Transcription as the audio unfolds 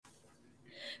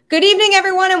Good evening,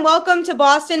 everyone, and welcome to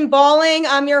Boston Balling.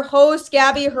 I'm your host,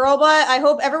 Gabby Hurlbut. I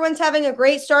hope everyone's having a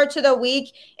great start to the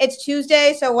week. It's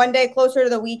Tuesday, so one day closer to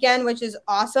the weekend, which is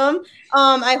awesome.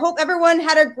 I hope everyone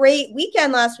had a great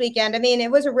weekend last weekend. I mean,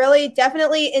 it was a really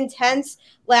definitely intense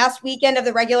last weekend of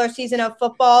the regular season of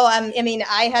football.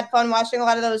 I had fun watching a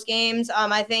lot of those games.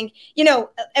 I think,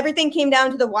 everything came down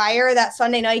to the wire, that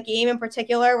Sunday night game in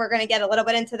particular. We're going to get a little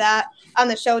bit into that on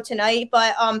the show tonight,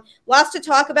 but lots to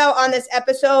talk about on this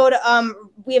episode.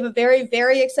 We have a very,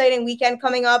 very exciting weekend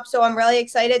coming up, so I'm really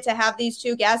excited to have these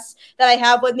two guests that I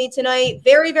have with me tonight.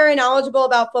 Very, very knowledgeable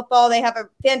about football. They have a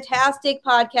fantastic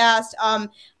podcast.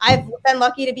 I've been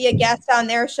lucky to be a guest on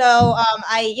their show.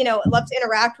 I love to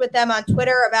interact with them on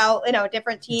Twitter about,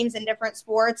 different teams and different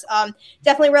sports.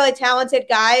 Definitely really talented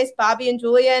guys. Bobby and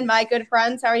Julian, my good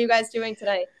friends. How are you guys doing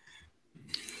tonight?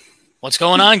 What's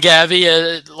going on, Gabby?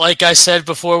 Like I said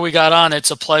before we got on, it's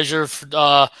a pleasure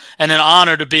and an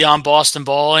honor to be on Boston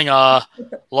Balling.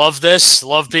 Love this.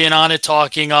 Love being on it,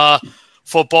 talking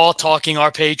football, talking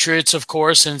our Patriots, of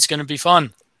course, and it's going to be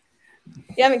fun.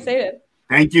 Yeah, I'm excited.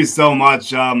 Thank you so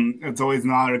much. It's always an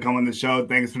honor to come on the show.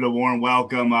 Thanks for the warm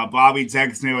welcome. Bobby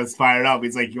texted me, was fired up.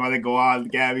 He's like, "You want to go on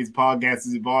Gabby's podcast?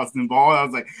 Is Boston Ball?" I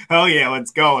was like, "Hell yeah,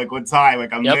 let's go!" Like, what time?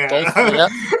 Like, I'm there.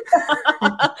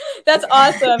 That's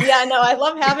awesome. Yeah, no, I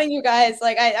love having you guys.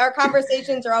 Like, our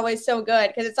conversations are always so good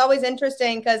because it's always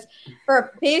interesting. Because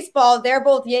for baseball, they're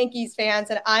both Yankees fans,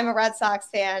 and I'm a Red Sox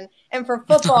fan. And for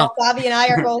football, Bobby and I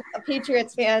are both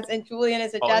Patriots fans, and Julian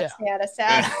is a Jets fan, a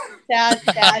sad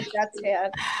Jets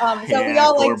fan. So we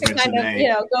all like to kind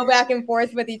of, go back and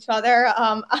forth with each other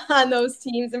on those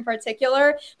teams in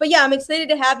particular. But yeah, I'm excited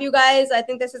to have you guys. I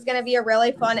think this is going to be a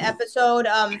really fun episode.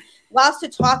 Lots to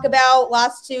talk about,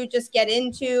 lots to just get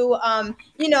into,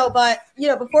 but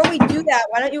before we do that,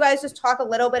 why don't you guys just talk a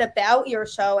little bit about your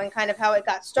show and kind of how it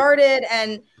got started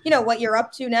and, what you're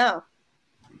up to now.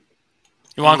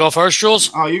 You want to go first, Jules?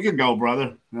 Oh, you can go,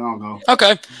 brother. Then I'll go.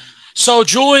 Okay. So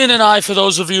Julian and I, for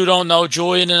those of you who don't know,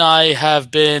 Julian and I have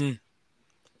been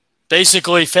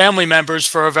basically family members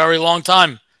for a very long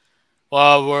time.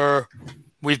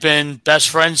 We've been best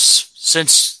friends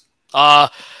since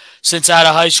out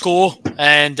of high school,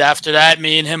 and after that,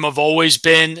 me and him have always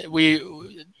been.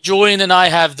 Julian and I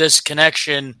have this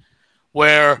connection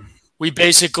where we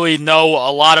basically know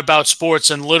a lot about sports,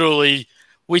 and literally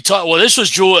we talk. Well, this was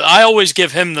Julian. I always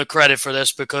give him the credit for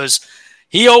this because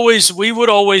we would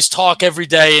always talk every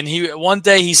day, and one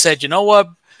day he said, "You know what,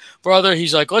 brother?"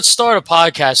 He's like, "Let's start a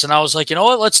podcast," and I was like, "You know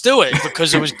what? Let's do it,"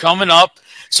 because it was coming up.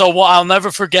 So I'll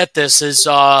never forget this is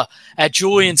at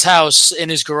Julian's house in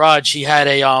his garage, he had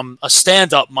a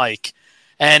stand-up mic,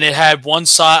 and it had one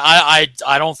side.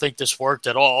 I don't think this worked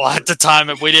at all at the time.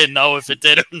 We didn't know if it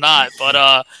did or not,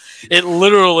 but it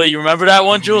literally, you remember that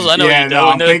one, Jules? I know you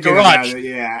do, in the garage.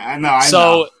 Yeah, I know.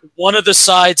 So one of the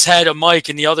sides had a mic,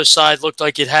 and the other side looked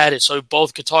like it had it, so we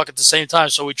both could talk at the same time,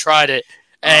 so we tried it.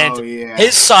 And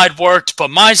his side worked, but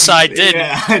my side didn't.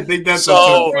 Yeah, I think that's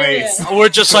so we're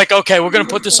just like, okay, we're going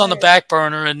to put this on the back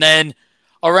burner. And then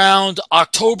around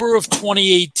October of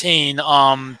 2018,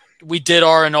 we did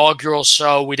our inaugural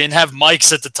show. We didn't have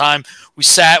mics at the time. We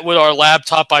sat with our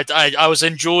laptop. I was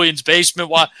in Julian's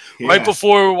basement right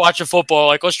before we were watching football.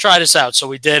 Like, let's try this out. So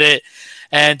we did it,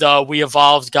 and we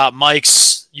evolved, got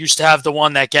mics. Used to have the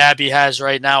one that Gabby has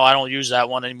right now. I don't use that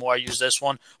one anymore. I use this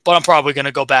one, but I'm probably going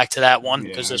to go back to that one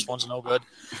because this one's no good.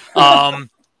 And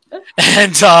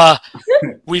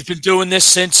we've been doing this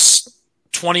since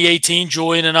 2018.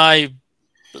 Julian and I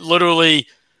literally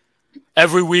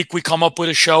every week we come up with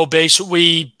a show.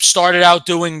 We started out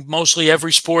doing mostly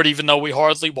every sport, even though we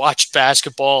hardly watched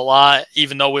basketball a lot,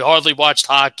 even though we hardly watched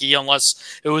hockey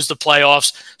unless it was the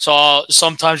playoffs. So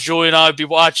sometimes Julie and I would be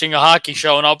watching a hockey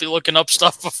show, and I'll be looking up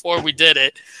stuff before we did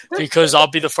it because I'll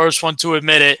be the first one to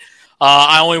admit it.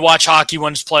 I only watch hockey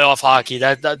when it's playoff hockey.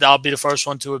 That'll be the first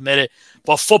one to admit it.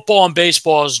 But football and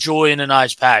baseball is Julian and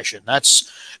I's passion.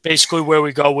 That's basically where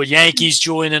we go with Yankees.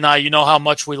 Julian and I, you know how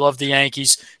much we love the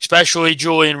Yankees, especially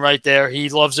Julian right there. He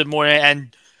loves it more,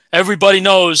 and everybody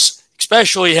knows,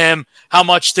 especially him, how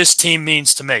much this team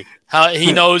means to me. How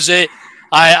he knows it.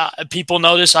 People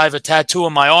know this. I have a tattoo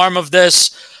on my arm of this.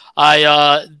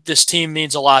 This team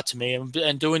means a lot to me,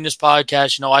 and doing this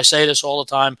podcast, I say this all the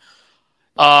time.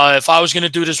 If I was going to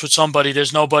do this with somebody,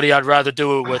 there's nobody I'd rather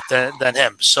do it with than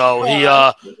him.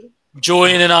 So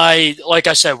Julian and I, like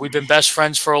I said, we've been best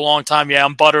friends for a long time. Yeah,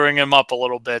 I'm buttering him up a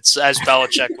little bit, as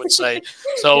Belichick would say.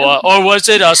 So, or was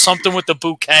it something with the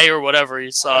bouquet or whatever?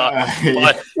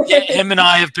 But him and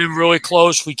I have been really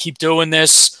close. We keep doing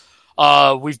this.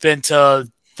 We've been to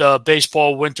the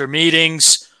baseball winter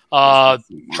meetings.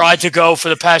 Tried to go for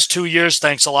the past 2 years.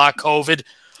 Thanks a lot, COVID.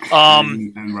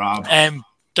 And Rob. And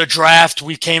the draft,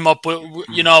 we came up with,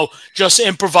 just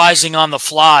improvising on the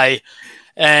fly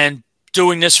and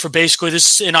doing this for basically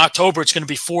this in October. It's going to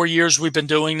be 4 years we've been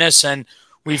doing this, and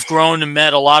we've grown and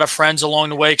met a lot of friends along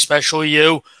the way, especially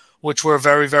you, which we're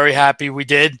very, very happy we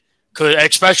did.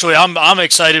 Especially, I'm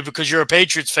excited because you're a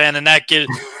Patriots fan, and that gives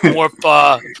more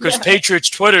because Patriots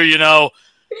Twitter,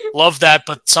 love that.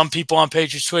 But some people on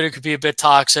Patriots Twitter could be a bit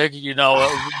toxic,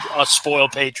 us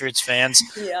spoiled Patriots fans.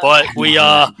 Yeah. But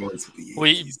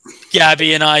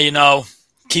Gabby and I,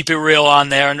 keep it real on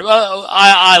there, and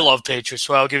I love Patriots.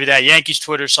 So I'll give you that. Yankees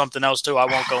Twitter is something else too. I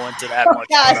won't go into that much.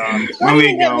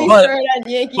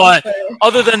 But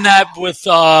other than that, with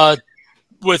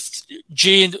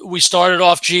we started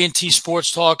off G&T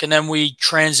Sports Talk, and then we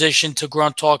transitioned to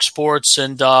Grunt Talk Sports.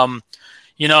 And, to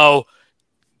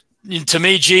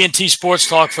me, G&T Sports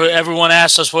Talk, for everyone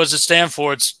asks us, what does it stand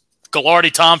for? It's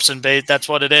Gallardi Thompson, babe. That's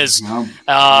what it is.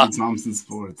 Thompson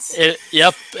Sports.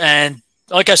 Yep. And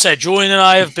like I said, Julian and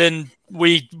I have been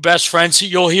best friends.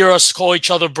 You'll hear us call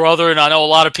each other brother, and I know a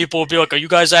lot of people will be like, are you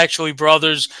guys actually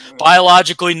brothers?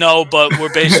 Biologically, no, but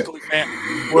we're basically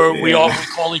we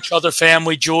call each other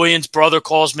family. Julian's brother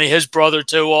calls me his brother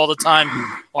too all the time.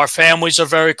 Our families are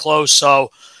very close,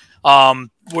 so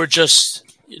we're just,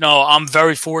 I'm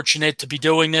very fortunate to be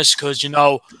doing this because,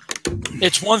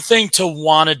 it's one thing to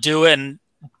want to do it and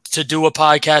to do a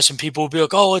podcast, and people will be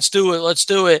like, oh, let's do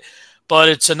it. But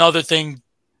it's another thing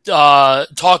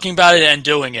talking about it and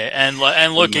doing it. And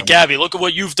look at Gabby. Look at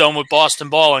what you've done with Boston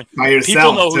Balling. By yourself,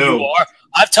 people know who you are.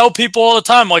 I tell people all the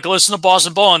time, like, listen to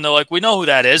Boston Balling. They're like, we know who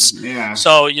that is. Yeah.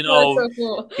 So, so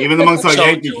cool. Even amongst our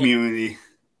Yankee community.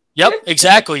 Yep,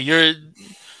 exactly.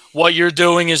 What you're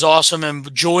doing is awesome.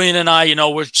 And Julian and I,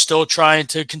 we're still trying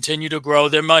to continue to grow.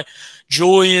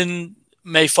 Julian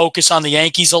may focus on the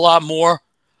Yankees a lot more.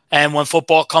 And when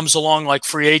football comes along, like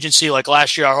free agency, like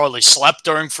last year, I hardly slept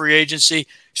during free agency,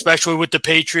 especially with the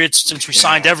Patriots since we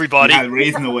signed everybody. Not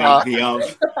reason to wake me up.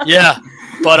 Yeah,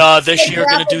 but this year we're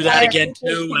going to do that again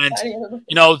too. And,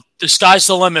 the sky's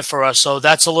the limit for us. So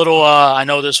that's a little I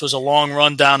know this was a long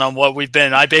rundown on what we've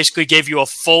been. I basically gave you a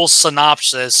full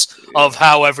synopsis of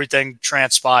how everything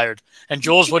transpired. And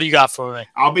Jules, what do you got for me?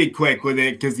 I'll be quick with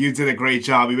it because you did a great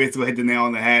job. You basically hit the nail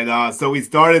on the head. So we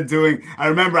started doing – I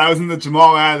remember I was in the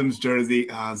Jamal Adams jersey.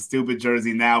 Stupid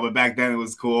jersey now, but back then it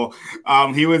was cool.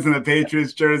 He was in the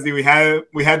Patriots jersey. We had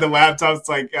the laptops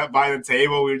by the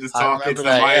table. We were just talking to the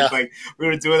mic. Like we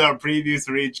were doing our previews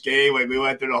for each game. Like we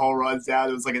went through the whole rundown.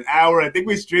 It was like an hour. I think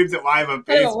we streamed it live on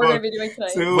Facebook. I don't know what we're going to be doing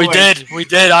tonight. We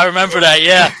did. I remember that,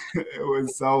 yeah. It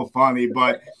was so funny,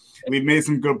 but – we've made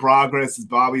some good progress. As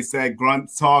Bobby said, Grunt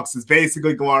Talks is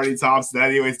basically Gallardi Thompson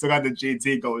anyway. Still got the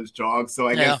GT going strong, so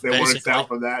I guess it works out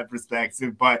from that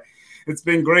perspective. But it's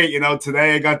been great.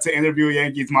 Today I got to interview a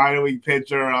Yankees minor league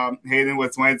pitcher, Hayden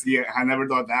Weswensky. I never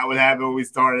thought that would happen when we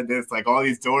started this. Like all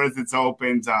these doors it's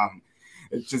opened.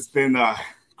 It's just been a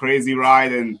crazy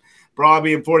ride, and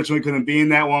probably unfortunately couldn't be in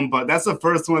that one. But that's the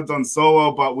first one I've done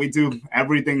solo, but we do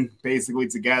everything basically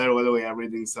together, literally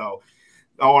everything. So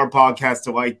all our podcasts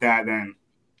are like that, and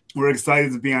we're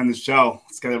excited to be on the show.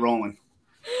 Let's get it rolling.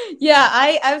 Yeah,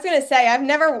 I was gonna say I've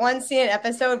never once seen an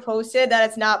episode posted that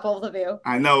it's not both of you.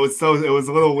 I know it was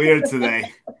a little weird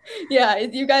today. Yeah,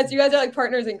 you guys are like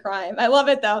partners in crime. I love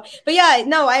it though. But yeah,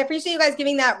 no, I appreciate you guys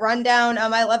giving that rundown.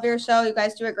 I love your show. You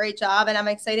guys do a great job, and I'm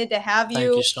excited to have you.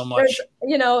 Thank you so much.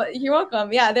 You're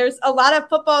welcome. Yeah, there's a lot of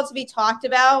football to be talked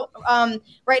about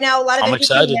right now. A lot of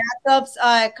interesting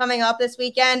matchups coming up this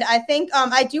weekend. I think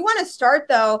I do want to start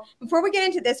though before we get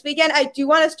into this weekend. I do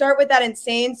want to start with that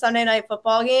insane Sunday Night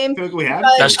Football game. We have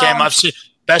best game I've seen.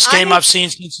 Best game I've seen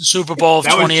since the Super Bowl of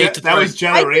 28-3. That was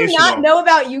generational. I do not know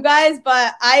about you guys,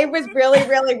 but I was really,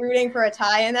 really rooting for a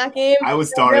tie in that game. I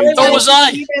was starting. So was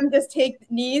I. See them just take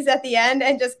knees at the end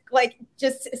and just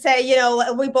say,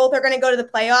 we both are going to go to the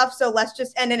playoffs, so let's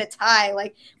just end in a tie.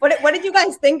 Like, what did you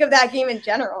guys think of that game in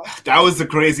general? That was the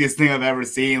craziest thing I've ever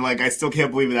seen. Like, I still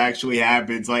can't believe it actually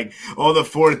happens. Like, all the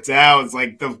fourth downs,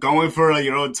 like the going for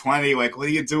your own 20. Like, what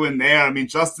are you doing there? I mean,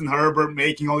 Justin Herbert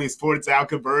making all these fourth down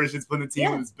conversions, putting the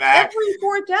team on his back. Every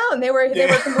fourth down, they were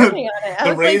converting on it.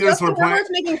 The Raiders were playing. Herbert's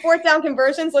making fourth down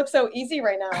conversions look so easy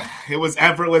right now. It was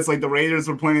effortless. Like the Raiders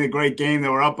were playing a great game. They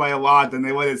were up by a lot, then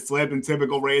they let it slip in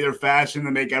typical Raider fashion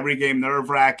to make every game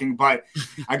nerve-wracking. But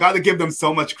I got to give them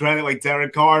so much credit, like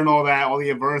Derek Carr and all that, all the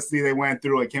adversity they went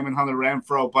through, like him and Hunter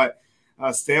Renfrow. But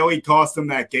Staley cost them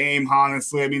that game,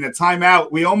 honestly. I mean, the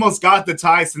timeout, we almost got the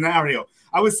tie scenario.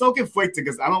 I was so conflicted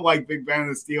because I don't like Big Ben and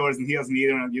the Steelers, and he doesn't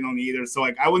either, and you don't either. So,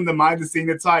 I wouldn't have minded seeing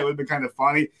the tie. It would have been kind of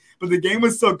funny. but the game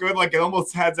was so good, like it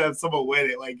almost had to have someone win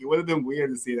it. Like it would have been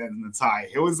weird to see that in the tie.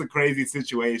 It was a crazy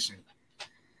situation.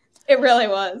 It really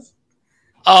was.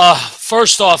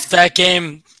 First off, that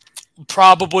game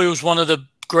probably was one of the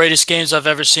greatest games I've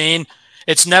ever seen.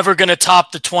 It's never going to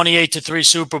top the 28-3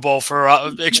 Super Bowl for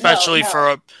especially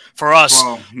for us,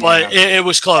 well, yeah. But it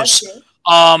was close.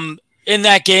 In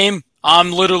that game,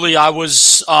 I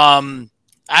was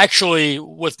actually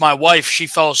with my wife. She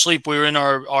fell asleep. We were in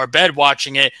our bed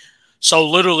watching it. So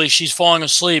literally, she's falling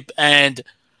asleep, and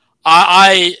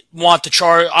I want a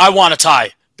tie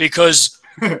because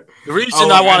the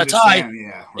reason I want a tie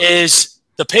is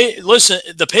the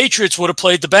Patriots would have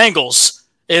played the Bengals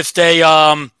if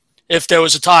there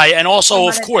was a tie. And also,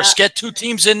 of course, get two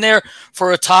teams in there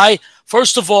for a tie.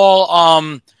 First of all,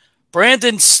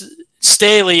 Brandon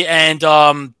Staley and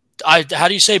how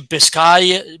do you say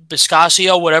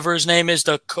Biscasio, whatever his name is,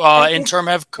 the interim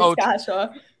head coach.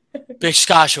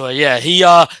 Biscasio, yeah.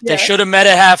 They should have met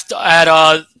at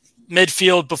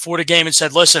midfield before the game and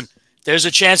said, "Listen, there's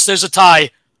a chance there's a tie.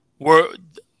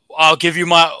 I'll give you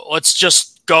let's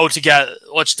just go together.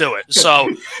 Let's do it." So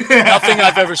nothing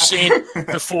I've ever seen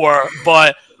before.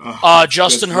 But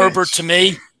Justin Herbert to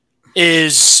me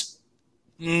is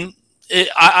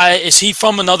he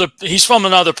from another? He's from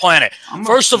another planet.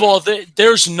 First of all,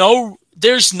 there's no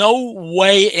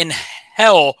way in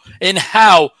hell in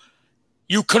how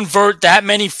you convert that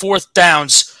many fourth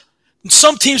downs.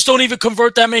 Some teams don't even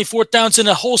convert that many fourth downs in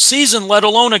a whole season, let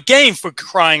alone a game, for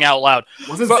crying out loud.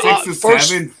 Was it 6 or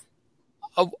 7?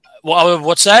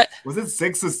 What's that? Was it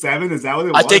 6 or 7? Is that what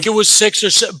it was? I think it was 6 or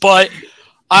 7, but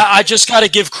I just got to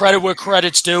give credit where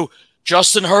credit's due.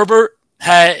 Justin Herbert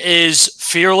is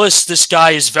fearless. This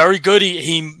guy is very good.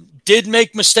 He did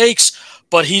make mistakes,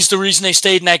 but he's the reason they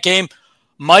stayed in that game.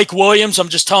 Mike Williams, I'm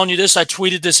just telling you this. I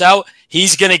tweeted this out.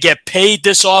 He's going to get paid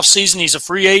this offseason. He's a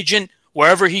free agent.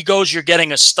 Wherever he goes, you're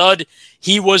getting a stud.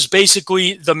 He was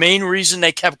basically the main reason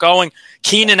they kept going.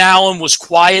 Keenan Allen was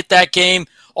quiet that game.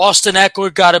 Austin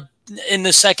Eckler in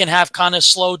the second half kind of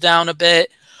slowed down a bit.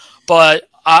 But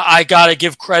I got to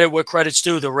give credit where credit's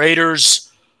due. The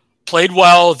Raiders played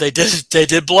well. They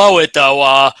did blow it,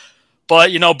 though.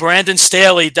 But, Brandon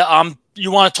Staley,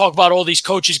 you want to talk about all these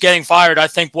coaches getting fired. I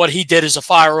think what he did is a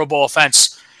fireable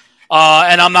offense.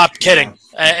 And I'm not kidding.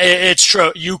 It's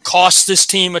true. You cost this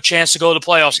team a chance to go to the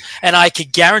playoffs. And I can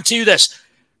guarantee you this.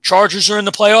 Chargers are in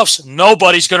the playoffs.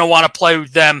 Nobody's going to want to play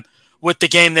with them with the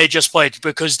game they just played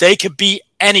because they could beat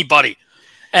anybody.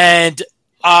 And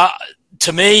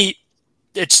to me,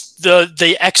 it's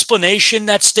the explanation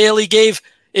that Staley gave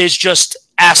is just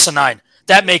asinine.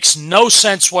 That makes no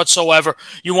sense whatsoever.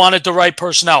 You wanted the right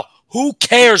personnel. Who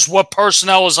cares what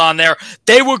personnel is on there?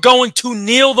 They were going to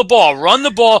kneel the ball, run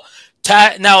the ball.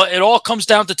 Now, it all comes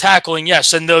down to tackling,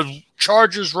 yes, and the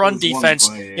Chargers' run defense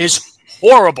is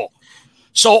horrible.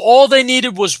 So all they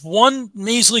needed was one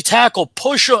measly tackle,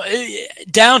 push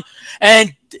down.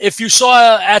 And if you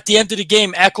saw at the end of the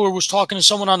game, Eckler was talking to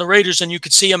someone on the Raiders, and you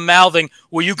could see him mouthing,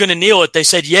 "Were you going to kneel it?" They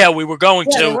said, "Yeah, we were going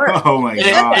to." Oh my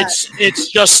God!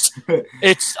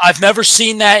 I've never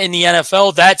seen that in the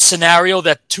NFL. That scenario,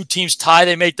 that two teams tie,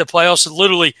 they make the playoffs. And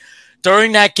literally,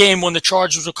 during that game when the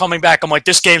Chargers were coming back, I'm like,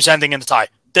 "This game's ending in a tie."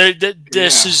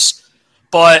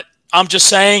 But I'm just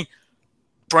saying,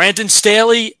 Brandon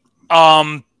Staley.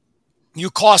 You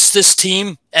cost this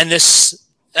team and this.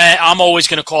 I'm always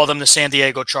going to call them the San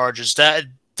Diego Chargers. That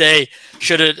they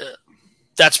should have.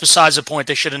 That's besides the point.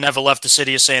 They should have never left the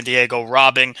city of San Diego,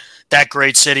 robbing that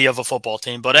great city of a football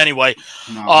team. But anyway,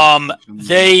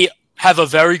 they have a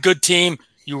very good team.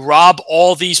 You rob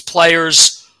all these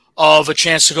players of a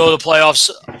chance to go to the playoffs.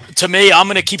 To me, I'm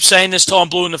going to keep saying this till I'm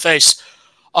blue in the face.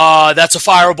 That's a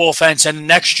fireable offense. And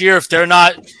next year, if they're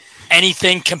not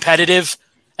anything competitive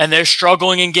and they're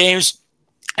struggling in games,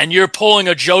 and you're pulling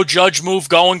a Joe Judge move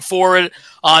going for it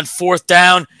on fourth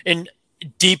down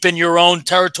deep in your own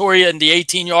territory in the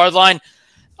 18-yard line,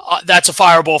 that's a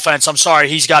fireable offense. I'm sorry.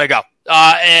 He's got to go.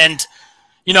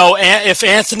 If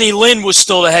Anthony Lynn was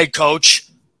still the head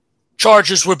coach,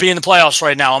 Chargers would be in the playoffs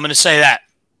right now. I'm going to say that.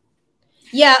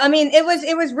 Yeah, I mean, it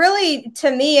was really,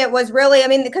 to me,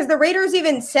 because the Raiders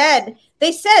even said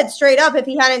straight up if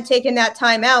he hadn't taken that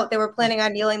timeout, they were planning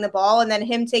on kneeling the ball, and then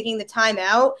him taking the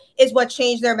timeout is what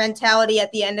changed their mentality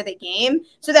at the end of the game.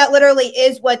 So that literally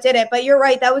is what did it. But you're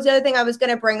right. That was the other thing I was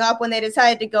going to bring up when they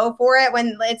decided to go for it,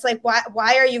 when it's like,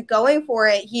 why are you going for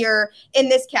it here in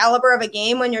this caliber of a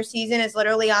game when your season is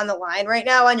literally on the line right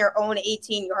now on your own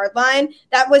 18-yard line?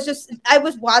 That was just, I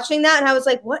was watching that and I was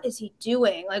like, what is he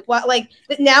doing? Like, what, like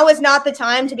now is not the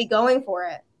time to be going for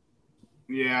it.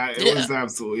 Yeah, it was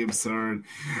absolutely absurd.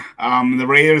 The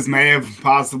Raiders may have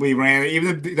possibly ran it.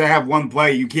 Even if they have one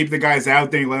play, you keep the guys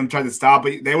out there, you let them try to stop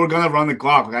it. They were going to run the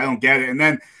clock. Like, I don't get it. And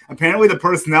then apparently the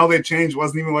personnel they changed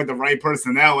wasn't even like the right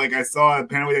personnel. Like I saw,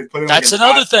 apparently they put it. That's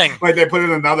another thing. Like they put it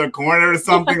in another corner or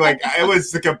something. Like it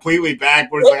was completely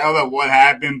backwards. Like I don't know what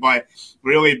happened, but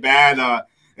really bad.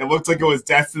 It looked like it was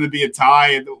destined to be a tie.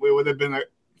 It would have been a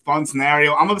fun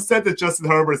scenario. I'm upset that Justin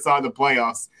Herbert saw the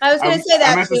playoffs. I was going to say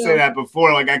that. I meant to say that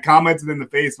before. Like I commented in the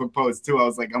Facebook post too. I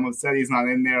was like, I'm upset he's not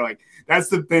in there. Like that's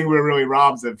the thing we're really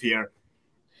robs of here.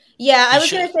 Yeah, I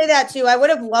was going to say that too. I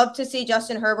would have loved to see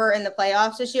Justin Herbert in the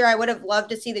playoffs this year. I would have loved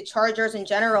to see the Chargers in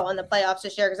general in the playoffs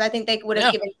this year because I think they would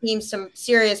have given teams some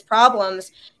serious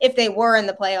problems if they were in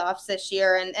the playoffs this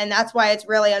year. And that's why it's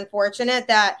really unfortunate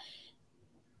that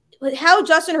how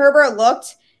Justin Herbert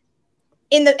looked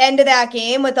in the end of that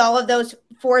game with all of those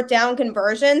fourth down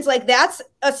conversions, like that's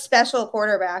a special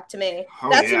quarterback to me.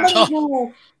 That's somebody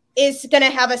who is going to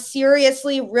have a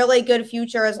seriously really good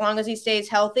future as long as he stays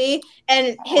healthy.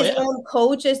 And his own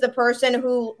coach is the person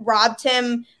who robbed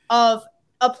him of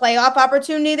a playoff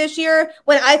opportunity this year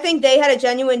when I think they had a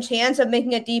genuine chance of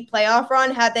making a deep playoff run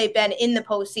had they been in the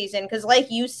postseason. Because like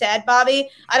you said, Bobby,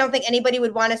 I don't think anybody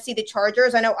would want to see the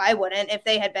Chargers. I know I wouldn't if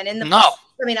they had been in the postseason.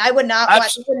 I mean, I would not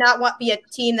want be a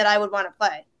team that I would want to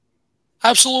play.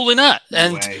 Absolutely not.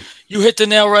 And you hit the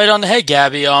nail right on the head,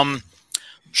 Gabby.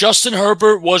 Justin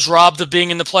Herbert was robbed of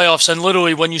being in the playoffs. And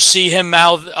literally when you see him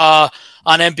mouth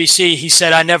on NBC, he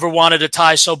said, I never wanted a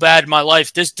tie so bad in my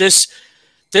life.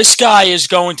 This guy is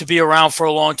going to be around for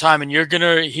a long time, and you're going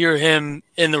to hear him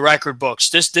in the record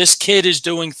books. This kid is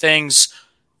doing things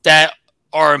that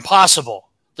are impossible.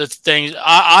 The things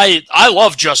I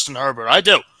love Justin Herbert. I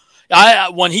do.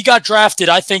 When he got drafted,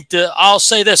 I'll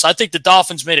say this. I think the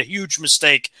Dolphins made a huge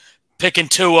mistake picking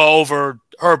Tua over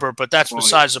Herbert, but that's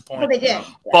besides the point. Well, they did.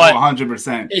 But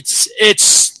 100%.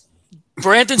 It's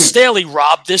Brandon Staley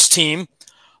robbed this team.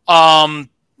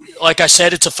 Like I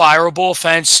said, it's a fireable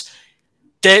offense.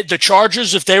 The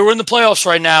Chargers, if they were in the playoffs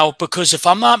right now, because if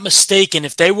I'm not mistaken,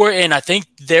 if they were in, I think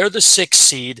they're the 6th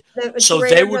seed, so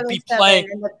they would be playing.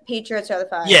 And the Patriots are the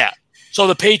 5. Yeah, so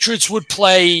the Patriots would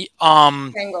play.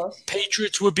 Bengals.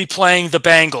 Patriots would be playing the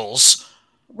Bengals.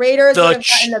 Raiders would have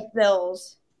gotten the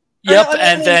Bills.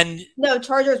 Yep,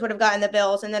 Chargers would have gotten the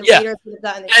Bills, and then Raiders would have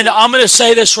gotten the Chiefs. And I'm going to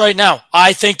say this right now.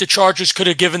 I think the Chargers could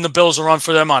have given the Bills a run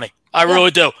for their money. I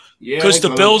really do. Because the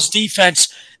Bills'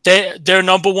 defense, their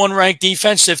number one ranked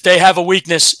defense, if they have a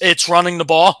weakness, it's running the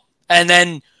ball. And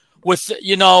then with,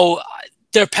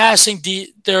 their passing,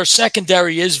 their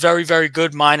secondary is very, very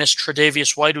good, minus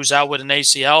Tre'Davious White, who's out with an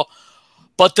ACL.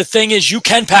 But the thing is, you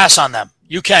can pass on them.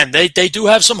 You can. They do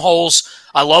have some holes.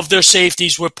 I love their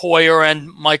safeties with Poyer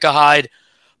and Micah Hyde.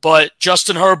 But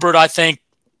Justin Herbert, I think,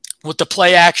 with the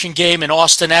play action game and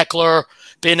Austin Eckler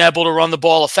being able to run the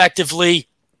ball effectively,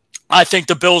 I think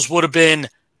the Bills would have been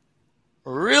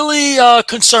really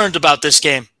concerned about this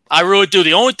game. I really do.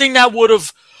 The only thing that would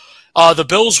have the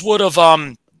Bills would have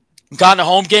gotten a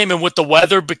home game, and with the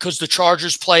weather, because the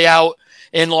Chargers play out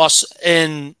in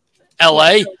LA,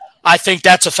 I think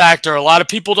that's a factor. A lot of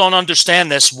people don't understand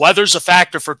this. Weather's a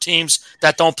factor for teams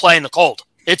that don't play in the cold.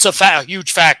 It's a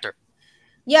huge factor.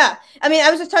 Yeah. I mean, I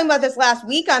was just talking about this last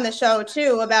week on the show,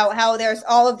 too, about how there's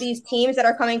all of these teams that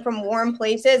are coming from warm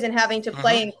places and having to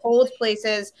play in cold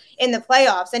places in the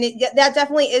playoffs. And that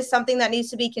definitely is something that needs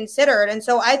to be considered. And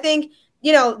so I think,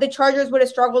 the Chargers would have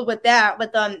struggled with that,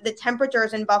 with the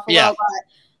temperatures in Buffalo. Yeah.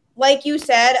 But like you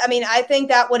said, I mean, I think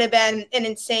that would have been an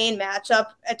insane matchup.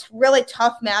 It's a really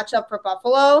tough matchup for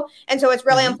Buffalo. And so it's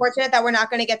really unfortunate that we're not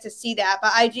going to get to see that.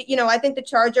 But I think the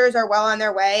Chargers are well on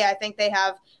their way. I think they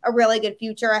have a really good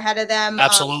future ahead of them.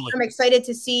 Absolutely. I'm excited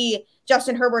to see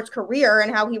Justin Herbert's career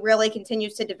and how he really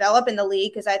continues to develop in the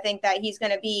league, because I think that he's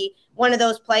going to be one of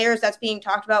those players that's being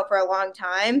talked about for a long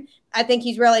time. I think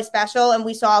he's really special, and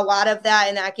we saw a lot of that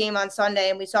in that game on Sunday,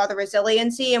 and we saw the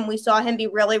resiliency, and we saw him be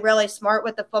really, really smart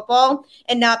with the football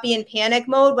and not be in panic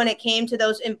mode when it came to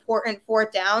those important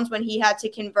fourth downs when he had to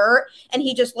convert, and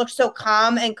he just looked so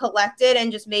calm and collected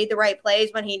and just made the right plays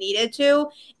when he needed to,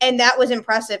 and that was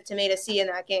impressive to me to see in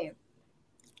that game.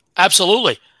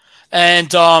 Absolutely. And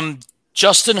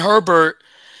Justin Herbert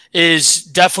is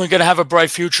definitely going to have a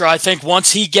bright future. I think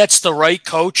once he gets the right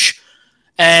coach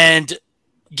and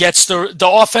gets the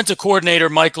offensive coordinator,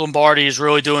 Mike Lombardi, is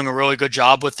really doing a really good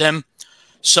job with him.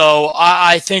 So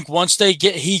I think once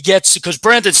he gets, because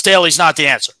Brandon Staley's not the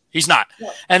answer. He's not. Yeah.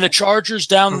 And the Chargers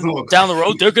down the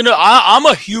road, they're going to, I'm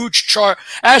a huge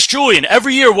Ask Julian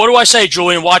every year. What do I say,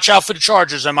 Julian? Watch out for the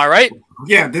Chargers. Am I right?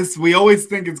 Yeah, we always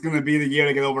think it's going to be the year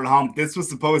to get over the hump. This was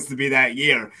supposed to be that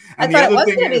year. And I the other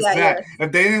thing is that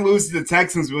if they didn't lose to the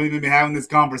Texans, we wouldn't even be having this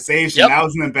conversation. Yep. That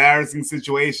was an embarrassing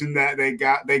situation that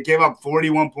they gave up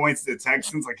 41 points to the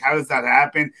Texans. Like, how does that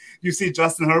happen? You see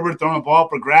Justin Herbert throwing a ball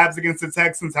for grabs against the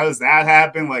Texans. How does that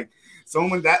happen? Like,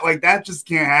 someone that just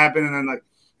can't happen. And then, like,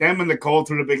 them and the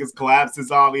Colts were the biggest collapses,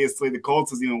 obviously. The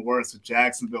Colts was even worse with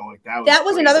Jacksonville. Like, that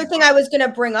was another thing I was going to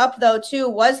bring up, though, too,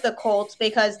 was the Colts,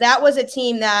 because that was a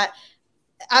team that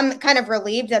I'm kind of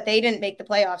relieved that they didn't make the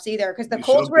playoffs either, because the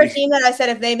Colts were a team that I said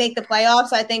if they make the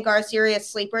playoffs, I think are a serious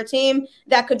sleeper team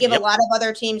that could give a lot of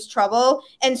other teams trouble.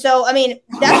 And so, I mean,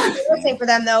 that's interesting for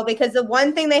them, though, because the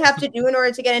one thing they have to do in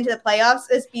order to get into the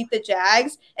playoffs is beat the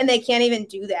Jags, and they can't even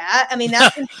do that. I mean,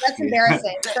 that's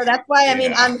embarrassing. So that's why, I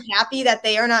mean, I'm happy that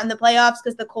they are not in the playoffs,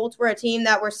 because the Colts were a team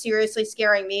that were seriously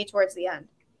scaring me towards the end.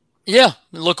 Yeah,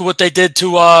 look at what they did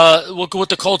to look at what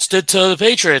the Colts did to the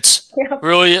Patriots. Yeah.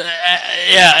 Really,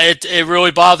 it really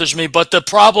bothers me. But the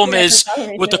problem is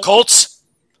with the Colts,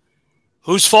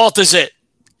 whose fault is it?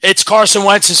 It's Carson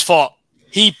Wentz's fault.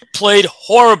 He played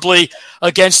horribly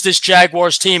against this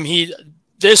Jaguars team.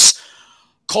 This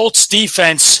Colts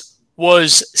defense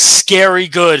was scary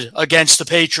good against the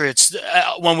Patriots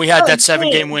when we had that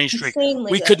 7-game winning streak.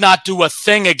 We could not do a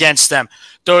thing against them.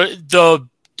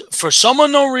 For some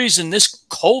unknown reason, this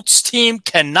Colts team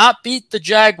cannot beat the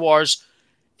Jaguars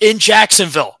in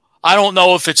Jacksonville. I don't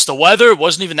know if it's the weather. It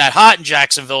wasn't even that hot in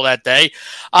Jacksonville that day.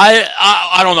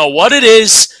 I don't know what it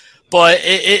is, but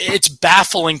it's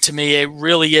baffling to me. It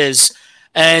really is.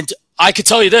 And I could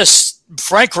tell you this.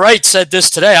 Frank Wright said this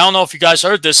today. I don't know if you guys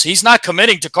heard this. He's not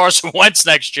committing to Carson Wentz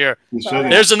next year.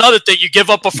 There's another thing. You give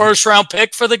up a first-round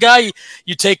pick for the guy.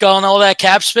 You take on all that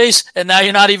cap space, and now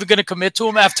you're not even going to commit to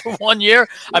him after 1 year.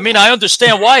 I mean, I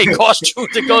understand why it cost you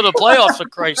to go to the playoffs, for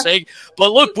Christ's sake.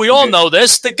 But look, we all know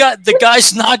this. The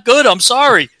guy's not good. I'm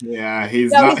sorry. Yeah,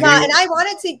 he's not. And I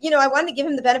wanted to give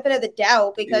him the benefit of the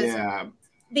doubt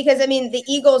because, I mean, the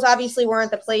Eagles obviously weren't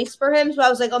the place for him. So I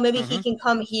was like, oh, maybe he can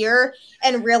come here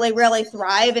and really, really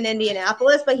thrive in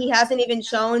Indianapolis. But he hasn't even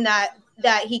shown that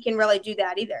he can really do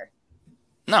that either.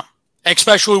 No,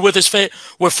 especially with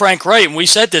with Frank Wright. And we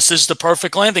said this is the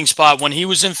perfect landing spot. When he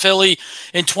was in Philly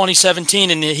in 2017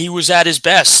 and he was at his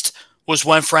best was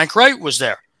when Frank Wright was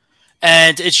there.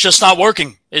 And it's just not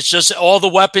working. It's just all the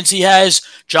weapons he has.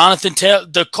 Jonathan Taylor.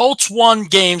 The Colts won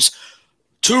games,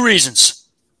 2 reasons.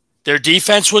 Their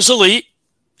defense was elite,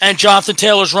 and Jonathan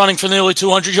Taylor's running for nearly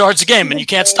 200 yards a game, and you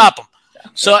can't stop him.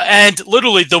 So, and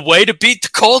literally, the way to beat the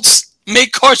Colts,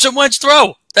 make Carson Wentz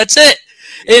throw. That's it.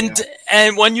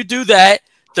 And when you do that,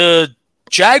 the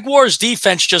Jaguars'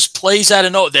 defense just plays out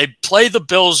of nowhere. They play the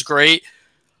Bills great.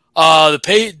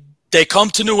 They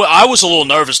come to New. I was a little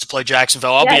nervous to play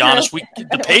Jacksonville. I'll be honest.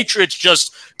 The Patriots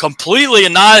just completely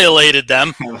annihilated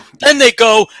them. Then they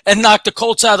go and knock the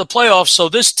Colts out of the playoffs. So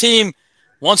this team.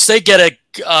 Once they get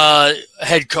a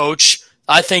head coach,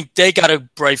 I think they got a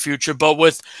bright future.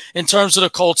 But in terms of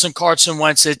the Colts and Carson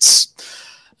Wentz,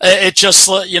 it just,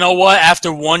 you know what?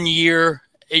 After 1 year,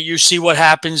 you see what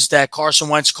happens. That Carson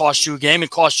Wentz cost you a game.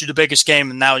 It cost you the biggest game,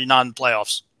 and now you're not in the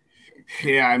playoffs.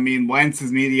 Yeah, I mean, Wentz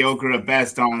is mediocre at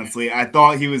best, honestly. I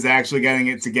thought he was actually getting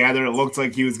it together. It looked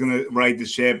like he was going to right the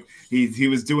ship. He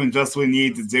was doing just what he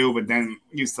needed to do, but then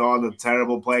you saw the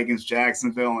terrible play against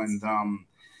Jacksonville, and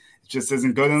just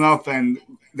isn't good enough, and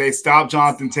they stopped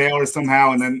Jonathan Taylor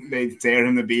somehow, and then they dared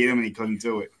him to beat him, and he couldn't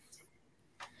do it.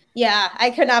 Yeah, I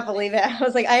could not believe it. I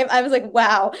was like,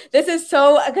 wow, this is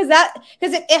so because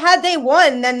had they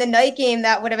won, then the night game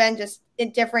that would have been just a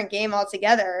different game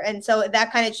altogether, and so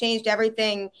that kind of changed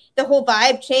everything. The whole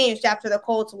vibe changed after the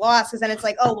Colts lost, because then it's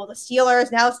like, oh well, the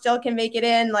Steelers now still can make it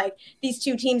in. Like these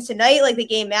 2 teams tonight, like the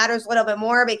game matters a little bit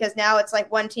more because now it's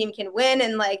like one team can win,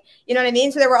 and like you know what I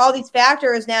mean. So there were all these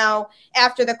factors now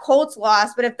after the Colts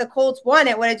lost, but if the Colts won,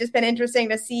 it would have just been interesting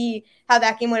to see how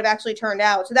that game would have actually turned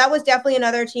out. So that was definitely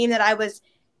another team that I was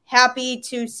happy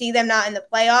to see them not in the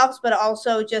playoffs, but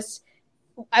also just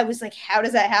I was like, how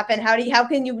does that happen? How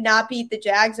can you not beat the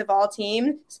Jags of all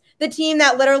teams? The team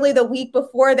that literally the week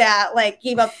before that like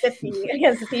gave up 50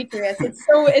 against the Patriots.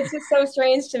 It's just so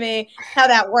strange to me how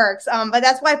that works. But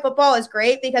that's why football is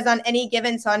great, because on any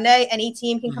given Sunday, any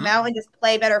team can come out and just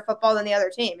play better football than the other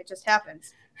team. It just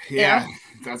happens. Yeah,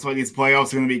 that's why these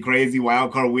playoffs are going to be crazy.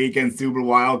 Wild card weekend, super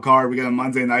wild card. We got a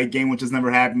Monday night game, which has never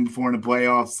happened before in the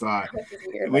playoffs.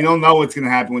 We don't know what's going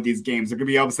to happen with these games. There could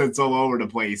be upsets all over the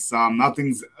place.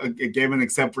 Nothing's a given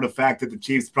except for the fact that the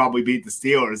Chiefs probably beat the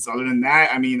Steelers. Other than that,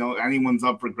 I mean, anyone's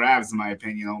up for grabs, in my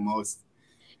opinion, almost.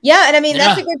 Yeah, and I mean,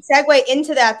 that's a good segue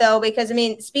into that, though, because, I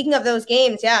mean, speaking of those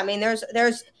games, I mean,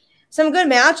 there's some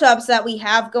good matchups that we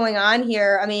have going on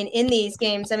here. I mean, in these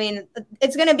games, I mean,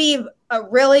 it's going to be a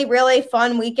really, really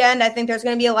fun weekend. I think there's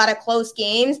going to be a lot of close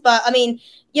games, but I mean,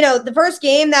 you know, the first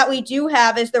game that we do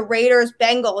have is the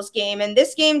Raiders-Bengals game. And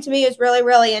this game to me is really,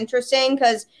 really interesting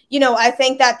because, you know, I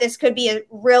think that this could be a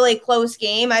really close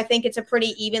game. I think it's a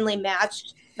pretty evenly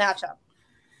matched matchup.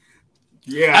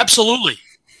 Yeah, absolutely.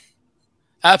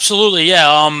 Absolutely.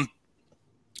 Yeah.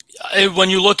 When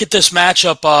you look at this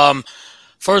matchup,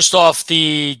 first off,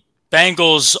 the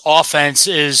Bengals offense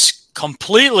is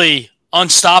completely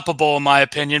unstoppable, in my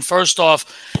opinion. First off,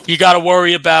 you got to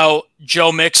worry about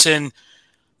Joe Mixon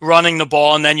running the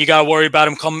ball, and then you got to worry about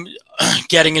him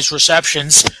getting his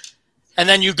receptions. And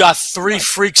then you got three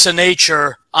freaks of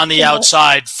nature on the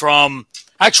outside from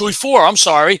 – actually four, I'm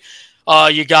sorry.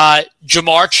 You got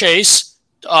Jamar Chase,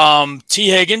 T.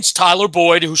 Higgins, Tyler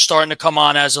Boyd, who's starting to come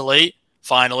on as of late.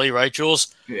 Finally, right,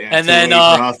 Jules? Yeah, and then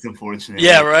us, unfortunately.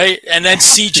 Yeah, right. And then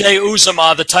CJ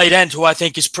Uzomah, the tight end, who I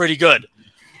think is pretty good.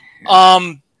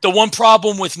 The one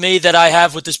problem with me that I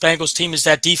have with this Bengals team is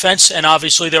that defense, and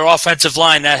obviously their offensive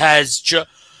line that has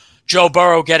Joe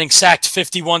Burrow getting sacked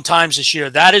 51 times this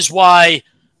year. That is why,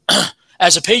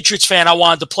 as a Patriots fan, I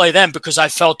wanted to play them because I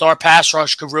felt our pass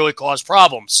rush could really cause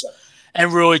problems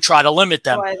and really try to limit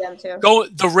them.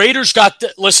 The Raiders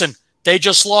listen. They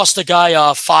just lost a guy,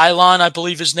 Phylon, I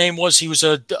believe his name was. He was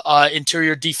a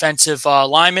interior defensive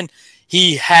lineman.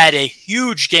 He had a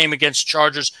huge game against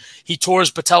Chargers. He tore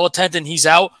his patella tendon. He's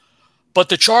out. But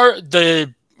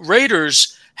the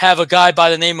Raiders have a guy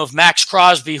by the name of Max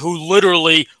Crosby who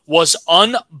literally was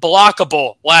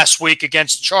unblockable last week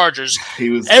against the Chargers.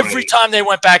 Every time they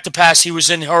went back to pass, he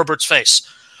was in Herbert's face.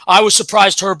 I was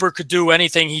surprised Herbert could do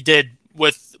anything he did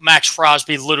with Max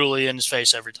Crosby literally in his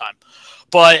face every time.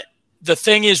 But the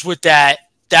thing is with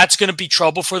that's going to be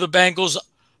trouble for the Bengals.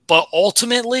 But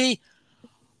ultimately,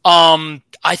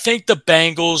 I think the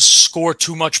Bengals score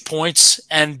too much points,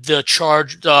 and the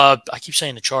I keep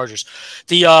saying the Chargers.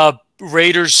 The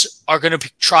Raiders are going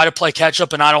to try to play catch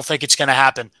up, and I don't think it's going to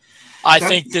happen. I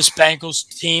think this Bengals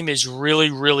team is really,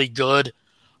 really good.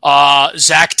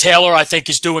 Zach Taylor, I think,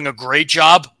 is doing a great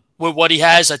job with what he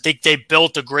has. I think they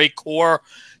built a great core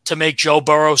to make Joe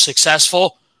Burrow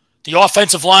successful. The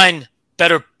offensive line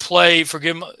better play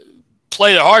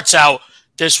their hearts out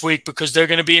this week because they're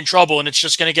going to be in trouble and it's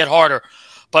just going to get harder.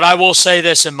 But I will say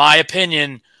this, in my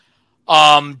opinion,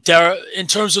 in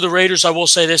terms of the Raiders, I will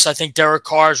say this. I think Derek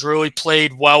Carr has really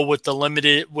played well with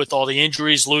all the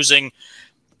injuries, losing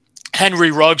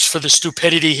Henry Ruggs for the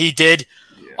stupidity he did.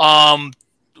 Yeah.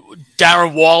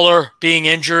 Darren Waller being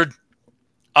injured.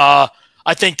 I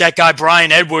think that guy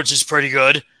Brian Edwards is pretty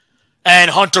good.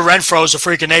 And Hunter Renfrow is a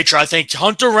freak of nature. I think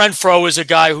Hunter Renfrow is a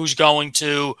guy who's going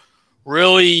to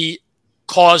really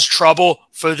cause trouble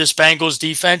for this Bengals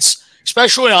defense,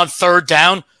 especially on third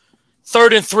down.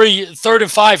 3rd and 3, 3rd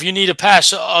and 5, you need to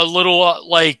pass a little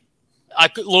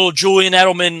little Julian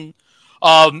Edelman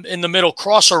in the middle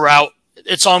crosser route.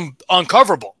 It's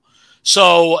uncoverable.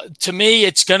 So to me,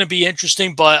 it's going to be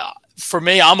interesting. But for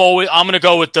me, I'm going to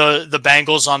go with the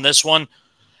Bengals on this one,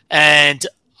 and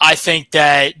I think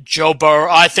that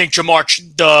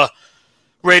the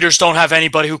Raiders don't have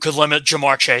anybody who could limit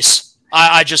Jamar Chase.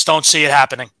 I just don't see it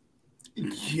happening.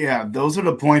 Yeah, those are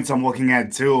the points I'm looking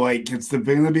at too. Like it's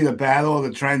going to be the battle of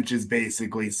the trenches,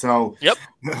 basically. So, yep.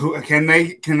 Can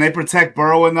they protect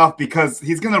Burrow enough because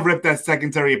he's going to rip that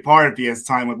secondary apart if he has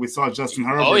time, like we saw Justin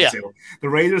Herbert do. The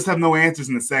Raiders have no answers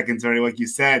in the secondary, like you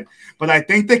said, but I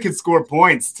think they can score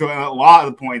points to a lot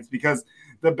of the points because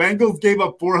the Bengals gave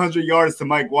up 400 yards to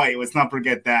Mike White. Let's not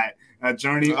forget that. Our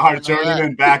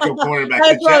journeyman backup quarterback.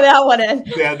 Let's throw that one in.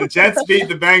 Yeah, the Jets beat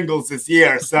the Bengals this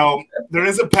year, so there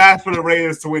is a path for the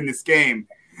Raiders to win this game.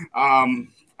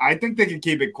 I think they can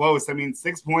keep it close. I mean,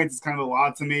 6 points is kind of a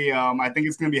lot to me. I think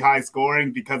it's going to be high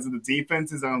scoring because of the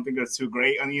defenses. I don't think they're too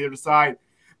great on either side,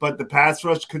 but the pass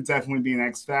rush could definitely be an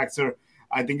X factor.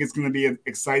 I think it's going to be an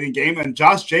exciting game, and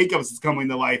Josh Jacobs is coming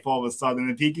to life all of a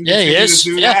sudden. If he can continue to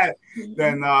do that,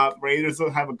 then Raiders will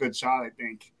have a good shot, I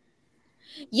think.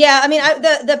 Yeah, I mean,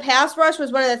 the pass rush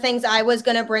was one of the things I was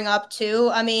going to bring up too.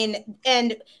 I mean,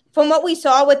 and from what we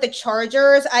saw with the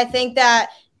Chargers, I think that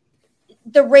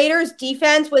the Raiders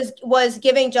defense was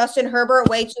giving Justin Herbert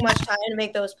way too much time to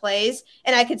make those plays,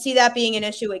 and I could see that being an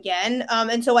issue again.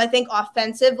 And so I think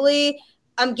offensively,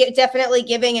 definitely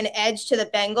giving an edge to the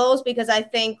Bengals because I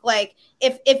think like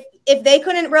if they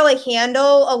couldn't really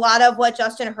handle a lot of what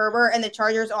Justin Herbert and the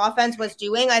Chargers offense was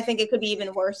doing, I think it could be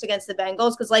even worse against the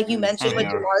Bengals because like you mentioned with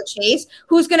Ja'Marr Chase,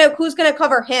 who's gonna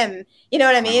cover him? You know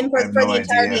what I mean? For the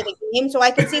entirety of the game. So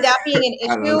I could see that being an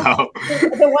issue.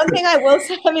 The one thing I will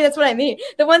say, I mean, that's what I mean.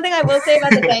 The one thing I will say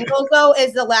about the Bengals though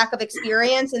is the lack of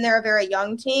experience, and they're a very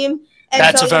young team. And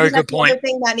that's a very good point.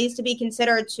 Thing that needs to be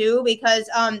considered too, because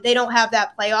they don't have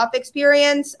that playoff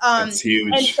experience. That's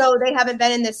huge. And so they haven't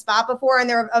been in this spot before, and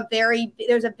there's a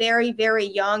very, very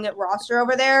young roster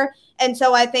over there. And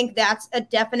so I think that's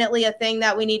definitely a thing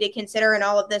that we need to consider in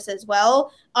all of this as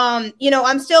well. I'm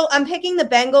picking the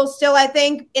Bengals still, I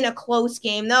think, in a close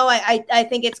game, though. I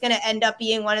think it's going to end up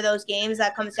being one of those games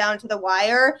that comes down to the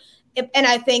wire. And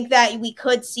I think that we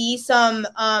could see some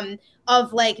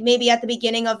of like maybe at the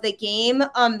beginning of the game,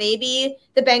 maybe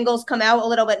the Bengals come out a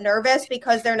little bit nervous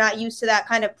because they're not used to that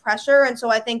kind of pressure. And so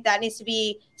I think that needs to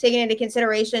be taken into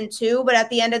consideration too. But at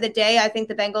the end of the day, I think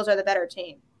the Bengals are the better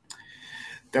team.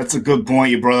 That's a good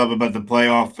point you brought up about the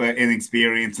playoff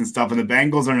inexperience and stuff. And the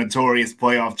Bengals are notorious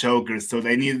playoff chokers, so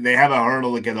they have a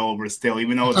hurdle to get over still.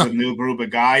 Even though it's a new group of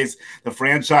guys, the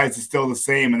franchise is still the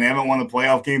same, and they haven't won a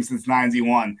playoff game since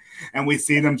 '91. And we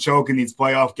see them choking these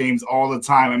playoff games all the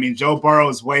time. I mean, Joe Burrow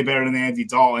is way better than Andy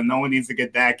Dalton. No one needs to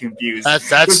get that confused.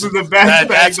 This is the best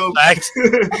Bengals.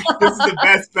 This is the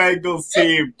best Bengals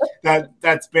team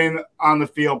that's been on the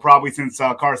field probably since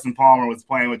Carson Palmer was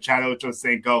playing with Chad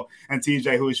Ochocinco and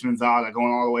TJ Houshmandzadeh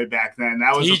going all the way back then.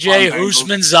 That was TJ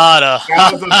Houshmandzadeh.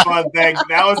 That was a fun thing.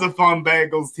 That was a fun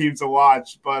Bengals team to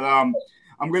watch. But I'm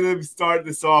going to start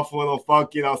this off a little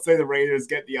funky, and I'll say the Raiders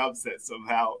get the upset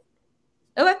somehow.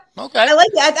 Okay. I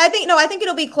like that. I think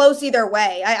it'll be close either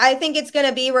way. I think it's going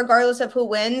to be regardless of who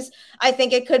wins. I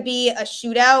think it could be a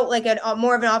shootout, like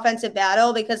more of an offensive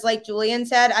battle, because like Julian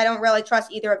said, I don't really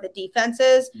trust either of the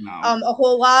defenses a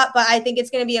whole lot, but I think it's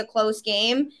going to be a close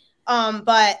game.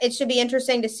 But it should be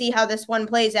interesting to see how this one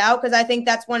plays out, because I think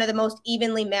that's one of the most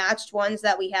evenly matched ones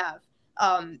that we have.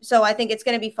 So I think it's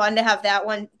going to be fun to have that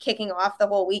one kicking off the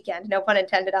whole weekend. No pun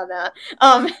intended on that.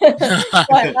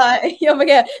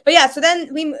 But yeah, so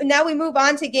then we move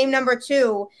on to game number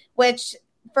 2, which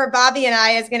for Bobby and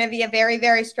I is going to be a very,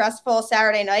 very stressful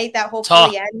Saturday night that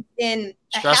hopefully ends in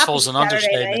stressful is an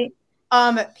understatement.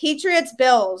 Patriots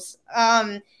Bills.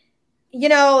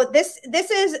 This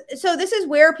is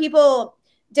where people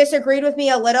disagreed with me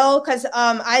a little, because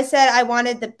I said I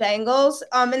wanted the Bengals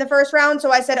in the first round.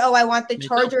 So I said, I want the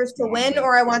Chargers to win,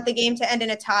 or I want the game to end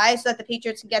in a tie so that the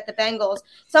Patriots can get the Bengals.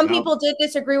 Some people did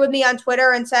disagree with me on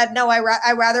Twitter and said, no, I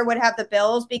rather would have the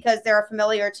Bills because they're a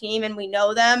familiar team and we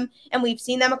know them and we've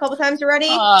seen them a couple times already.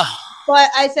 But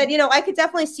I said, I could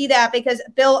definitely see that because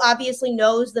Bill obviously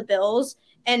knows the Bills,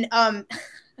 and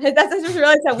I just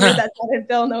realized how weird that sounded.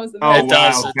 Bill knows the Bills.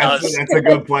 Oh, wow. That's a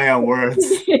good play on words.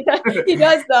 Yeah, he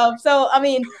does, though. So, I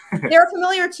mean, they're a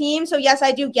familiar team. So, yes,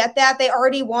 I do get that. They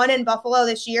already won in Buffalo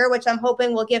this year, which I'm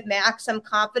hoping will give Max some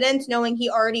confidence, knowing he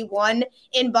already won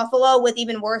in Buffalo with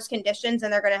even worse conditions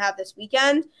than they're going to have this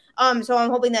weekend. So I'm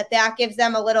hoping that gives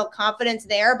them a little confidence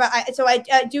there. But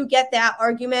I do get that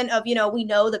argument of, we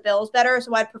know the Bills better,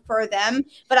 so I'd prefer them.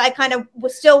 But I kind of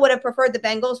still would have preferred the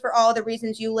Bengals for all the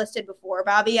reasons you listed before,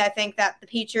 Bobby. I think that the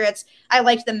Patriots, I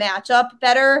liked the matchup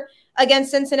better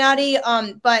against Cincinnati.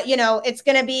 But, it's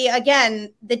going to be,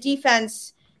 again, the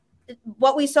defense.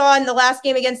 What we saw in the last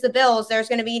game against the Bills, there's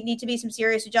going to need to be some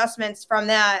serious adjustments from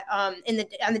that on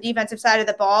the defensive side of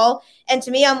the ball. And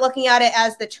to me, I'm looking at it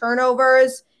as the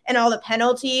turnovers and all the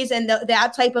penalties and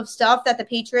that type of stuff that the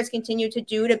Patriots continue to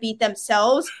do to beat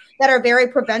themselves that are very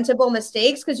preventable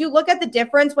mistakes. Because you look at the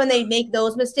difference when they make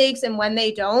those mistakes and when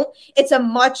they don't, it's a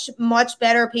much, much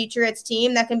better Patriots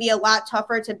team that can be a lot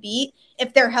tougher to beat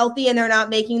if they're healthy and they're not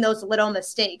making those little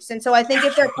mistakes. And so I think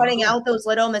if they're cutting out those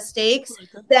little mistakes,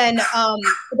 then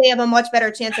they have a much better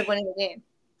chance of winning the game.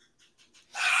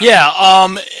 Yeah.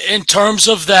 In terms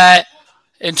of that,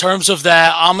 I'm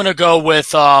going to go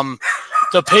with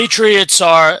the Patriots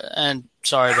are, and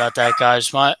sorry about that,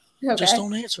 guys. Just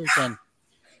don't answer it then.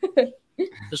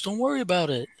 Just don't worry about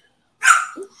it.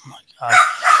 Oh my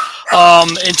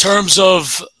God. In terms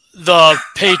of the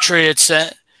Patriots,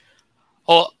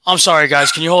 I'm sorry,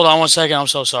 guys. Can you hold on 1 second? I'm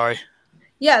so sorry.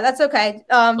 Yeah, that's okay.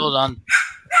 Hold on.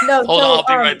 No, hold on. I'll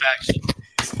be right back.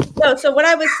 No, so what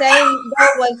I was saying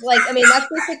though was that's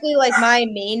basically my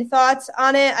main thoughts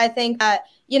on it. I think that,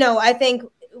 I think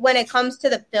when it comes to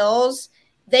the Bills,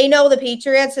 they know the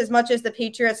Patriots as much as the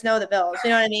Patriots know the Bills. You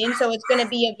know what I mean? So it's going to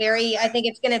be I think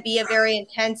it's going to be a very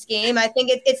intense game. I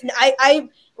think I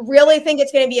really think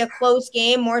it's going to be a close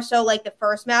game, more so like the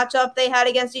first matchup they had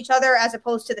against each other, as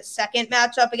opposed to the second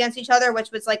matchup against each other,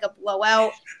 which was like a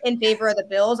blowout in favor of the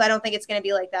Bills. I don't think it's going to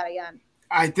be like that again.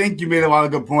 I think you made a lot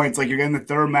of good points. Like, you're getting the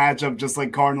third matchup, just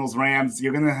like Cardinals-Rams.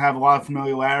 You're going to have a lot of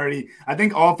familiarity. I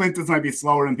think offenses might be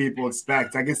slower than people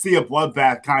expect. I can see a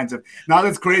bloodbath, kind of. Not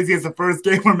as crazy as the first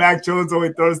game where Mac Jones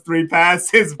only throws 3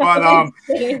 passes, but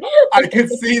I could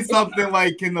see something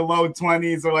like in the low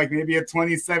 20s or like maybe a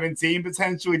 2017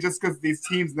 potentially, just because these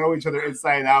teams know each other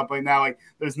inside and out. But now, like,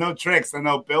 there's no tricks. I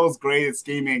know Bill's great at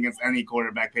scheming against any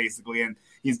quarterback, basically, and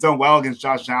he's done well against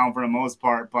Josh Allen for the most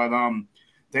part. But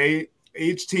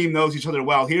each team knows each other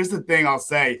well. Here's the thing I'll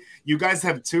say. You guys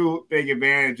have 2 big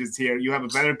advantages here. You have a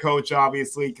better coach,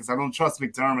 obviously, because I don't trust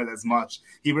McDermott as much.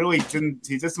 He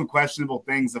did some questionable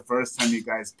things the first time you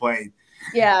guys played.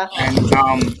 Yeah.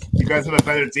 And you guys have a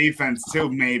better defense,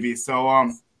 too, maybe. So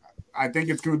I think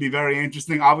it's going to be very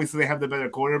interesting. Obviously, they have the better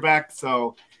quarterback,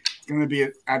 so I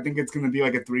think it's going to be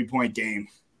like a 3-point game.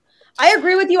 I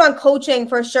agree with you on coaching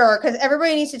for sure, because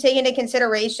everybody needs to take into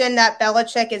consideration that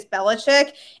Belichick is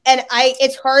Belichick, and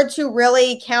it's hard to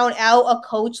really count out a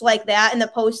coach like that in the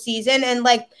postseason. And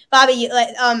like Bobby,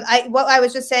 what I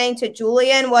was just saying to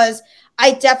Julian was,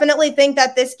 I definitely think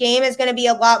that this game is going to be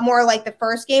a lot more like the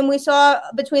first game we saw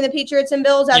between the Patriots and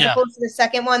Bills, as opposed to the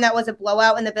second one that was a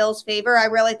blowout in the Bills' favor. I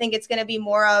really think it's going to be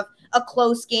more of a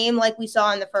close game like we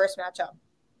saw in the first matchup.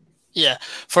 Yeah.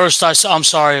 First, I'm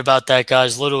sorry about that,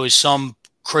 guys. Literally, some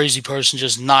crazy person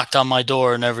just knocked on my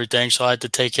door and everything, so I had to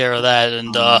take care of that.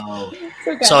 And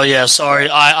okay. So, yeah, sorry.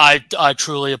 I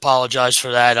truly apologize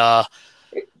for that.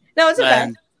 No, it's okay.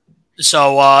 And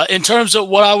so, in terms of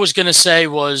what I was going to say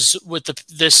was with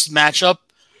this matchup,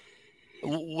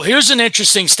 here's an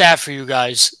interesting stat for you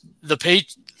guys.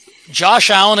 Josh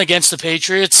Allen against the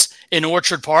Patriots in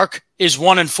Orchard Park is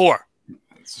 1-4.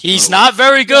 He's not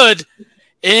very good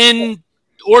in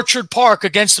Orchard Park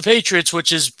against the Patriots,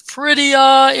 which is pretty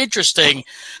interesting,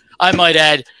 I might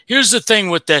add. Here's the thing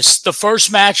with this. The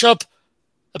first matchup,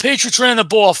 the Patriots ran the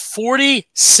ball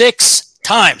 46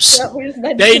 times.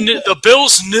 The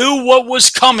Bills knew what was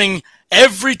coming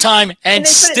every time and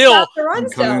still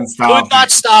could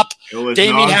not stop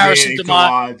Damian Harris and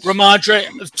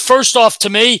Ramondre. First off, to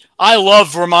me, I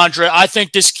love Ramondre. I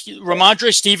think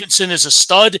Ramondre Stevenson is a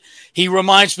stud. He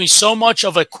reminds me so much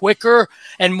of a quicker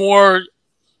and more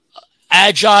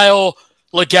agile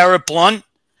LeGarrette Blount.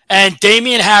 And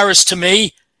Damian Harris, to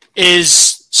me,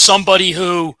 is somebody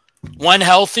who, when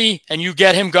healthy and you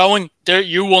get him going,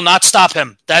 you will not stop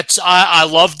him. I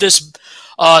love this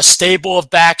stable of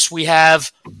backs we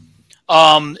have.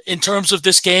 In terms of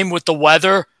this game with the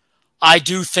weather, I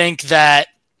do think that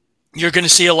you're going to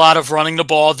see a lot of running the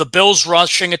ball. The Bills'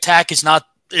 rushing attack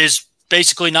is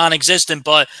basically non-existent,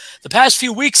 but the past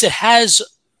few weeks it has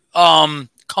come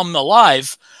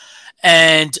alive.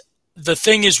 And the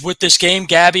thing is with this game,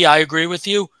 Gabby, I agree with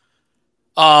you.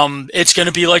 It's going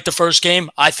to be like the first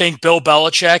game. I think Bill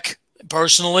Belichick,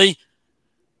 personally,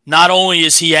 not only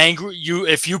is he angry,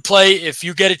 if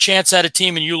you get a chance at a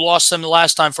team and you lost them the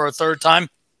last time for a third time,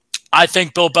 I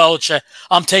think Bill Belichick,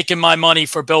 I'm taking my money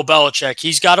for Bill Belichick.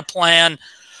 He's got a plan.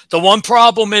 The one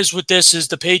problem is with this is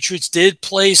the Patriots did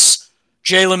place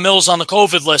Jalen Mills on the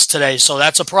COVID list today, so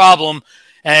that's a problem.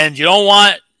 And you don't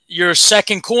want your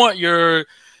second corner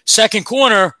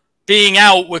being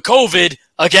out with COVID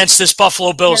against this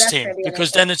Buffalo Bills team,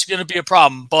 because then it's going to be a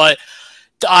problem. But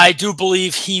I do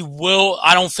believe he will.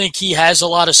 I don't think he has a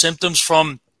lot of symptoms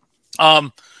from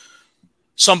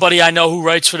somebody I know who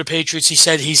writes for the Patriots. He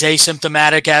said he's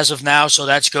asymptomatic as of now, so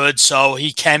that's good. So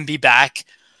he can be back.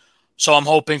 So I'm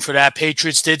hoping for that.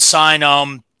 Patriots did sign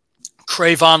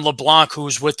Cravon LeBlanc, who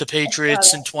was with the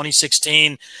Patriots in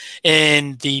 2016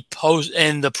 in the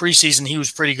preseason. He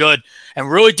was pretty good and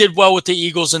really did well with the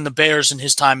Eagles and the Bears in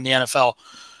his time in the NFL.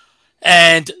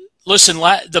 And listen,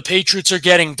 the Patriots are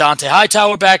getting Dante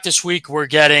Hightower back this week. We're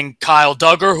getting Kyle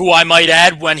Duggar, who I might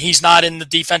add, when he's not in the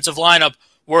defensive lineup,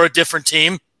 we're a different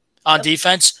team on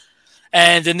defense.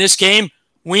 And in this game,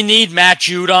 we need Matt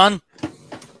Judon,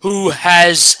 who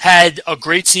has had a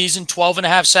great season,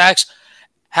 12.5 sacks,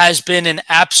 has been an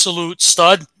absolute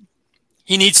stud.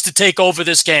 He needs to take over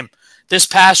this game. This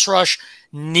pass rush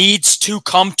needs to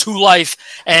come to life.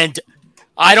 And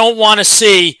I don't want to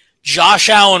see Josh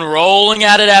Allen rolling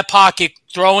out of that pocket,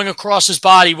 throwing across his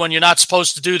body when you're not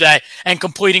supposed to do that, and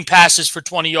completing passes for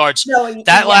 20 yards.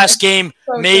 Last game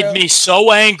made me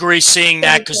so angry seeing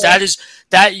that, because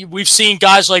we've seen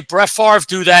guys like Brett Favre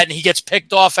do that, and he gets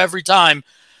picked off every time.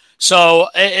 So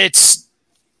it's,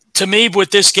 to me, with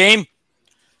this game,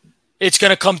 it's going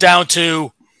to come down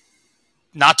to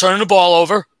not turning the ball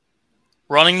over,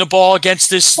 running the ball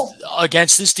against this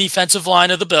defensive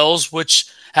line of the Bills, which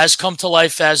has come to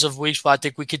life as of weeks, but I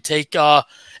think we could take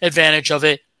advantage of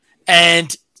it,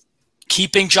 and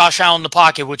keeping Josh Allen in the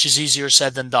pocket, which is easier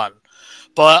said than done.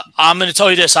 But I'm going to tell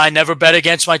you this. I never bet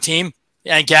against my team.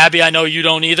 And Gabby, I know you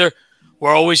don't either.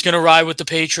 We're always going to ride with the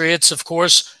Patriots, of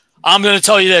course. I'm going to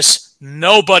tell you this.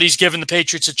 Nobody's giving the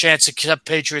Patriots a chance except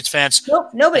Patriots fans. Nope,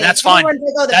 nobody. And that's fine.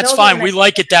 That's fine. We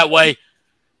like it that way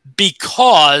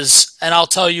because, and I'll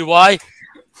tell you why,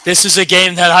 this is a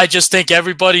game that I just think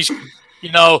everybody's,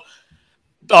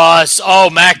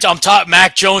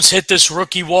 Mac Jones hit this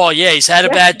rookie wall. Yeah, he's had a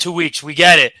bad 2 weeks. We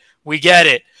get it.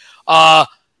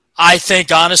 I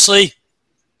think, honestly,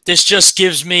 this just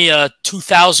gives me a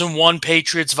 2001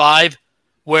 Patriots vibe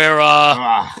where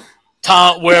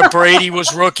where Brady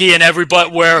was rookie and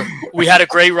where we had a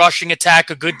great rushing attack,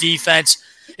 a good defense.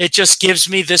 It just gives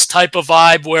me this type of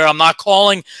vibe where I'm not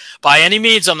calling, by any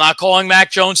means, I'm not calling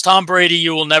Mac Jones Tom Brady.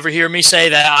 You will never hear me say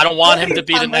that. I don't want him to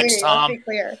be the next Tom.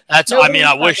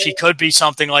 I wish he could be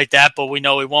something like that, but we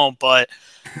know he won't. But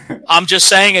I'm just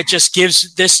saying it just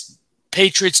gives this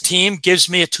Patriots team gives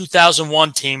me a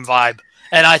 2001 team vibe.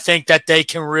 And I think that they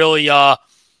can really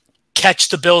catch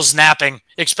the Bills napping,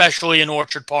 especially in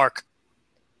Orchard Park.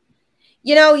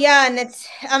 And it's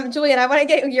Julian, I want to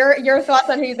get your thoughts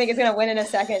on who you think is going to win in a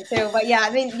second too. But yeah,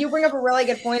 I mean, you bring up a really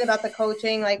good point about the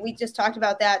coaching. Like we just talked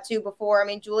about that too before. I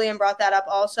mean, Julian brought that up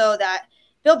also, that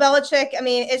Bill Belichick, I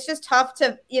mean, it's just tough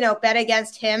to, bet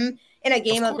against him in a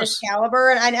game of this caliber.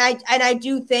 And I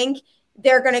do think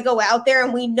they're going to go out there,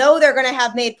 and we know they're going to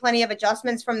have made plenty of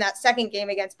adjustments from that second game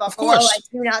against Buffalo. I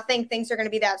do not think things are going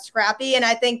to be that scrappy. And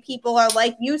I think people are,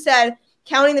 like you said,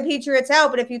 counting the Patriots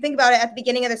out. But if you think about it, at the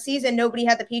beginning of the season, nobody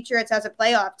had the Patriots as a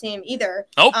playoff team either.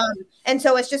 Nope. And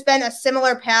so it's just been a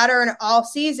similar pattern all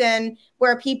season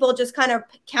where people just kind of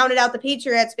counted out the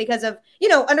Patriots because of,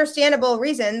 understandable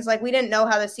reasons. Like we didn't know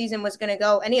how the season was going to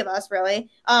go, any of us really.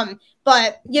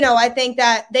 But, I think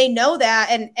that they know that,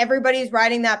 and everybody's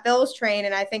riding that Bills train.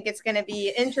 And I think it's going to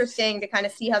be interesting to kind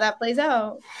of see how that plays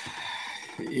out.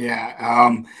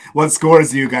 Yeah. What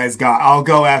scores do you guys got? I'll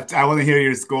go after. I want to hear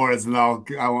your scores, and I'll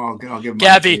give.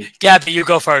 Gabby, you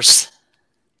go first.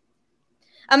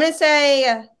 I'm gonna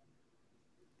say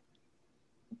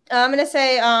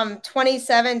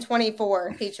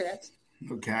 27-24 Patriots.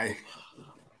 Okay.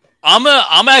 I'm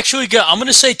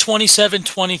gonna say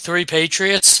 27-23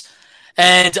 Patriots,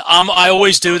 and I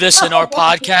always do this in our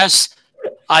podcast.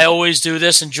 I always do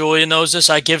this, and Julian knows this.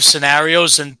 I give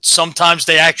scenarios, and sometimes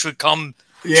they actually come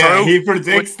true. He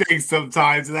predicts things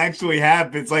sometimes. It actually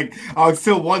happens. Like,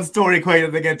 still one story quick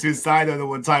to get too excited on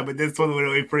one time, but this one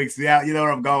really freaks me out. You know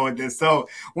where I'm going with this. So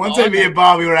one time me and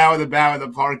Bobby were out with the bat in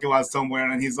the parking lot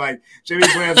somewhere, and he's like, Jimmy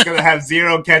Graham's going to have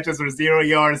 0 catches for 0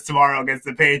 yards tomorrow against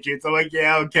the Patriots. I'm like,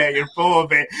 yeah, okay, you're full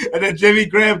of it. And then Jimmy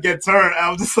Graham gets hurt.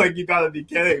 I'm just like, you got to be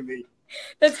kidding me.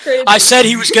 That's crazy. I said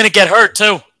he was going to get hurt,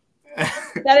 too.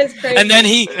 That is crazy. And then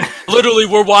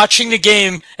we're watching the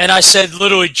game, and I said,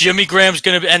 Jimmy Graham's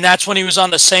going to be, and that's when he was on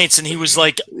the Saints, and he was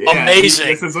like amazing.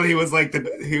 This is when he was like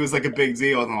a big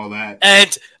deal and all that.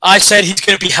 And I said he's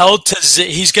going to be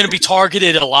he's going to be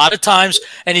targeted a lot of times,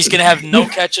 and he's going to have no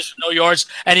catches, no yards,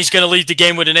 and he's going to lead the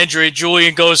game with an injury.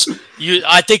 Julian goes,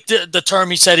 I think the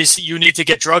term he said is you need to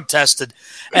get drug tested,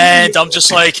 and I'm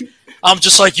just like,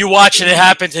 you watching it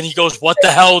happen, and he goes, what the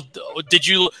hell did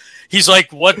you? He's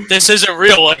like, what? This isn't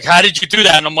real. Like, how did you do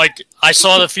that? And I'm like, I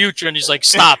saw the future. And he's like,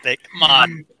 stop it. Come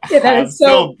on. Yeah, that is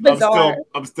so bizarre.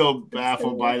 I'm still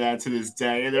baffled by that to this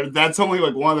day. That's only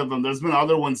like one of them. There's been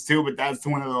other ones too, but that's the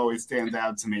one that always stands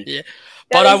out to me. Yeah.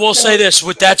 But I will say this.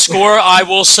 With that score, I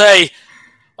will say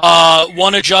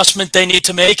one adjustment they need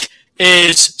to make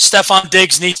is Stephon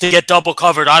Diggs needs to get double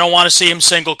covered. I don't want to see him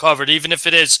single covered, even if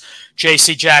it is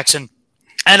J.C. Jackson.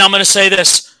 And I'm going to say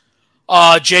this.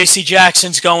 J.C.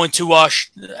 Jackson's going to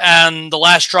and the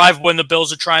last drive when the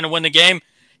Bills are trying to win the game,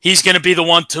 he's going to be the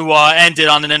one to end it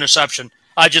on an interception.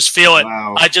 I just feel it.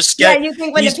 Wow. You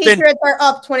think when the Patriots are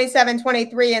up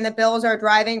 27-23 and the Bills are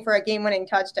driving for a game-winning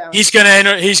touchdown, he's going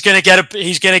to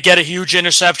get a huge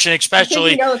interception,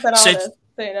 especially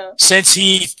since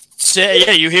he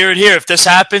said, you hear it here. If this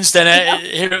happens, then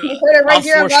I'm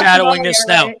foreshadowing this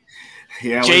now.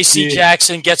 Yeah, J.C.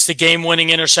 Jackson gets the game-winning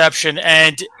interception,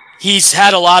 and he's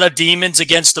had a lot of demons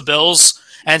against the Bills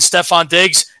and Stephon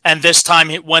Diggs, and this time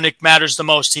when it matters the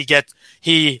most,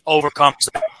 he overcomes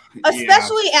that.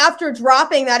 Especially after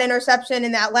dropping that interception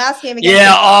in that last game against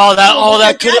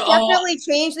that could definitely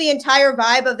changed the entire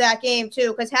vibe of that game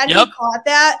too. Because had he caught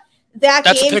that, that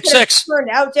That's game a pick could have six. turned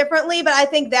out differently, but I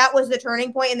think that was the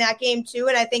turning point in that game too,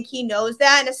 and I think he knows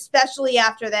that, and especially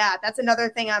after that. That's another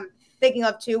thing I'm thinking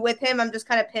of too with him. I'm just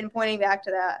kind of pinpointing back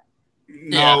to that.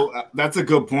 No, that's a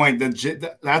good point.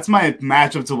 That's my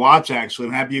matchup to watch, actually.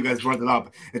 I'm happy you guys brought it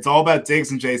up. It's all about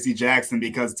Diggs and J.C. Jackson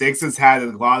because Diggs has had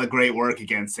a lot of great work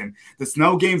against him. The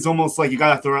snow game's almost like you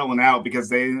got to throw that one out because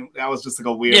that was just like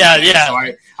a weird game.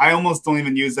 So I almost don't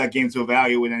even use that game to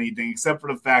evaluate anything except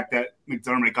for the fact that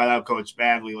McDermott got out coached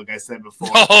badly, like I said before.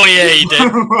 Oh, yeah, he did.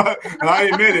 And I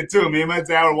admit it, too. Me and my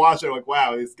dad were watching like,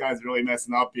 wow, this guy's really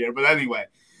messing up here. But anyway,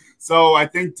 so I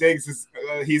think Diggs is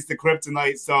he's the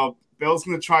kryptonite, so Bill's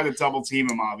going to try to double team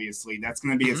him, obviously. That's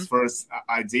going to be his first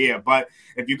idea. But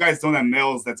if you guys don't have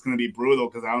Mills, that's going to be brutal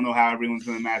because I don't know how everyone's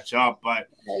going to match up. But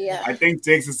I think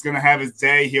Diggs is going to have his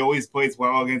day. He always plays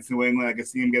well against New England. I can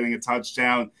see him getting a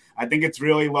touchdown. I think it's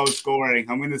really low scoring.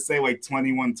 I'm going to say like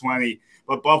 21-20.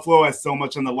 But Buffalo has so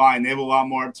much on the line. They have a lot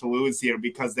more to lose here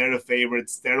because they're the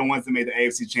favorites. They're the ones that made the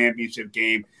AFC Championship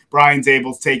game. Brian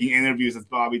Dable's taking interviews, as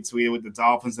Bobby tweeted, with the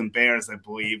Dolphins and Bears, I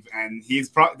believe. And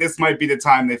this might be the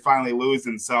time they finally lose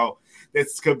him. So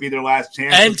this could be their last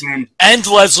chance. And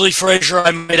Leslie Frazier,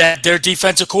 I might add, their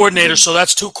defensive coordinator. So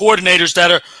that's two coordinators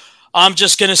that are, I'm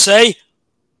just going to say,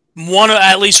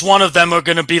 at least one of them are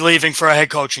going to be leaving for a head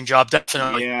coaching job,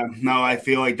 definitely. Yeah, no, I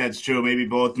feel like that's true. Maybe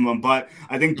both of them, but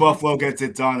I think Buffalo gets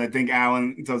it done. I think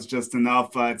Allen does just enough.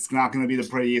 It's not going to be the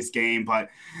prettiest game, but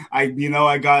I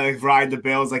gotta ride the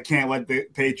Bills. I can't let the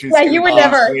Patriots. Yeah, you would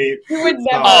never. You would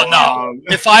never. Oh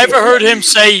no! If I ever heard him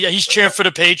say he's cheering for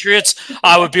the Patriots,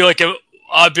 I'd be like,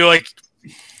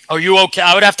 "Are you okay?"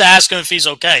 I would have to ask him if he's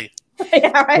okay.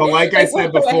 Yeah, right. But like I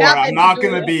said before, I'm not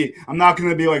gonna be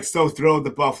like so thrilled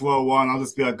that Buffalo won. I'll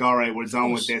just be like, all right, we're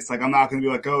done with this. Like I'm not gonna be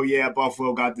like, oh yeah,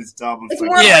 Buffalo got this dub. It's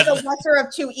more like a lesser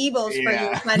of two evils for you,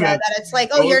 kind of. That it's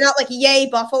like, oh, you're not like yay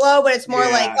Buffalo, but it's more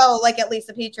like, oh, like at least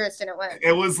the Patriots didn't win.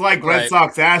 It was like Red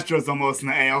Sox Astros almost in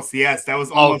the ALCS. That was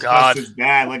almost just as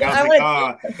bad. Like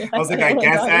I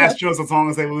guess Astros as long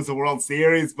as they lose the World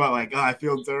Series, but like, I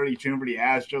feel dirty cheering for the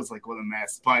Astros. Like what a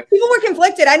mess. But people were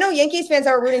conflicted. I know Yankees fans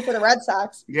are rooting for the Red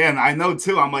Sox. Yeah, and I know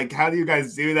too. I'm like, how do you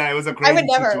guys do that? It was a crazy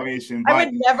situation. I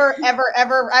would never,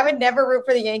 ever. I would never root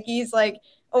for the Yankees like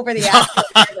over the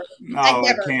Astros.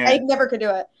 I never could do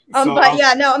it. But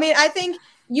yeah, no. I mean, I think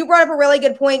you brought up a really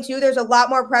good point too. There's a lot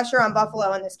more pressure on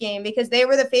Buffalo in this game because they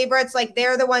were the favorites. Like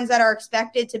they're the ones that are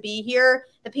expected to be here.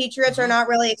 The Patriots are not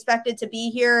really expected to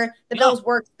be here. The Bills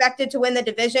were expected to win the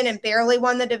division and barely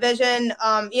won the division.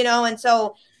 And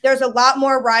so there's a lot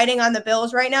more riding on the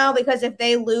Bills right now because if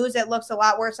they lose, it looks a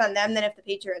lot worse on them than if the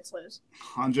Patriots lose.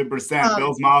 100%.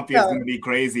 Bills Mafia is going to be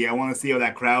crazy. I want to see how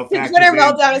that crowd factors Twitter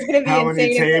meltdown is going to be how insane.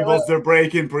 Many tables they're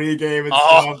breaking pregame and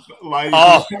stuff. Like,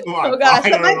 gosh.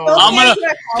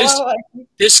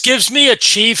 This gives me a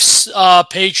Chiefs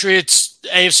Patriots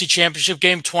AFC Championship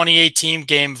game 2018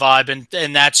 game vibe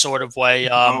in that sort of way.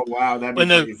 Wow, that'd be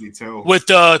crazy too. With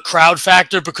the crowd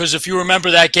factor, because if you remember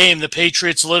that game, the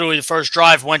Patriots literally the first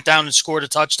drive went down and scored a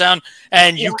touchdown,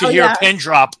 and you could hear a pin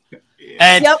drop.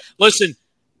 And listen,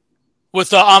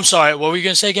 I'm sorry, what were you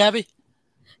going to say, Gabby?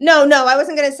 No, I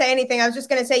wasn't going to say anything. I was just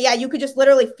going to say, you could just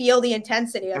literally feel the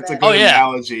intensity of it. That's a good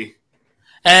analogy.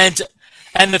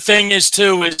 And the thing is,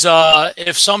 too, is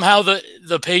if somehow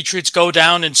the Patriots go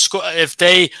down and score,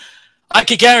 I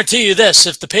could guarantee you this,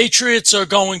 if the Patriots are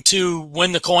going to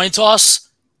win the coin toss,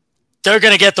 they're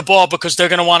going to get the ball because they're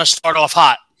going to want to start off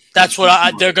hot. That's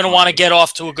what they're going to want to get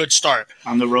off to a good start.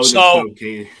 On the road, so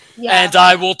okay. And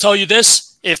I will tell you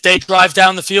this, if they drive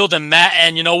down the field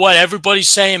and you know what, everybody's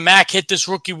saying Mac hit this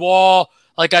rookie wall,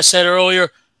 like I said earlier,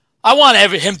 I want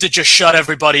him to just shut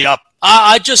everybody up.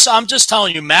 I'm just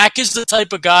telling you, Mac is the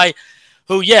type of guy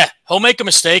who, he'll make a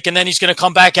mistake and then he's going to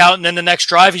come back out and then the next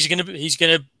drive he's going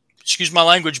to, excuse my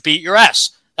language, beat your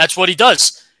ass. That's what he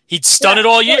does. He's done it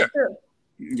all year.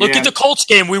 Look at the Colts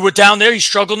game. We were down there. He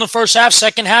struggled in the first half.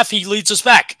 Second half, he leads us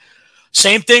back.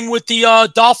 Same thing with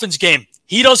the Dolphins game.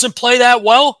 He doesn't play that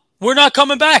well. We're not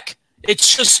coming back.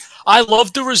 It's just, I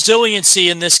love the resiliency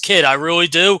in this kid. I really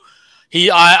do.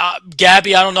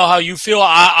 Gabby, I don't know how you feel.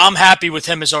 I'm happy with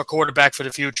him as our quarterback for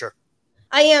the future.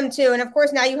 I am too. And of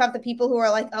course, now you have the people who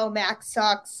are like, oh, Max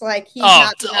sucks. Like, he's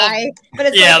not the guy. But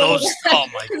it's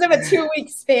because of a 2-week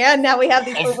span. Now we have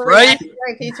these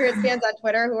overreactionary Patriots fans on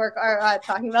Twitter who are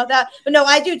talking about that. But no,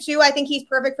 I do too. I think he's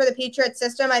perfect for the Patriots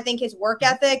system. I think his work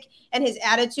ethic and his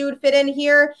attitude fit in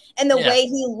here. And the way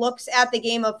he looks at the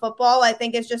game of football, I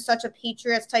think is just such a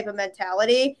Patriots type of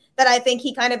mentality that I think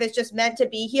he kind of is just meant to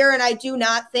be here. And I do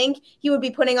not think he would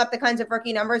be putting up the kinds of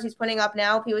rookie numbers he's putting up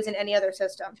now if he was in any other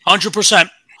system. 100%.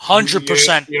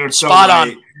 100%. You're so spot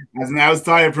right. on. As an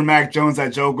outsider for Mac Jones, I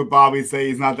joke with Bobby, say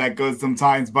he's not that good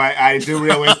sometimes, but I do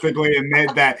realistically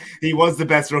admit that he was the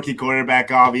best rookie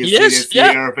quarterback, obviously, this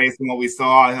year, based on what we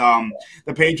saw.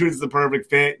 The Patriots is the perfect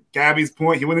fit. Gabby's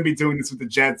point, he wouldn't be doing this with the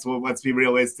Jets, well, let's be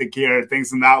realistic here. Things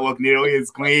do not look nearly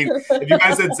as clean. If you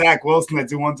guys said Zach Wilson, I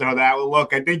do wonder how that would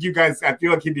look. I think you guys, I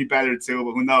feel like he'd be better too,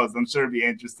 but who knows? I'm sure it'd be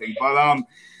interesting. But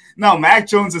no, Mac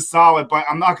Jones is solid, but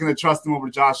I'm not going to trust him over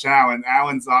Josh Allen.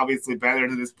 Allen's obviously better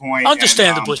to this point.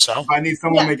 Understandably so. If I need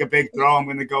someone to make a big throw, I'm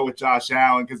going to go with Josh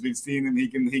Allen because we've seen him. He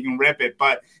can rip it,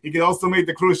 but he can also make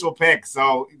the crucial pick.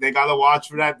 So they got to watch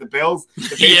for that. The Bills,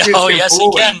 the Patriots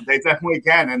he can. They definitely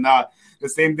can. And the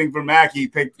same thing for Mac. He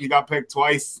got picked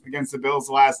twice against the Bills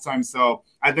last time. So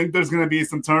I think there's going to be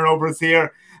some turnovers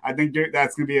here. I think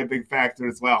that's going to be a big factor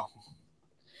as well.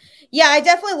 Yeah, I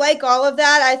definitely like all of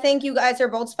that. I think you guys are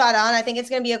both spot on. I think it's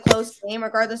going to be a close game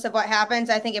regardless of what happens.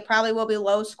 I think it probably will be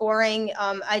low scoring.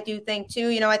 I do think too,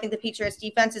 I think the Patriots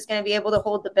defense is going to be able to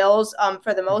hold the Bills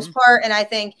for the most part. And I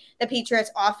think the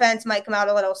Patriots offense might come out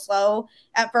a little slow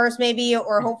at first maybe,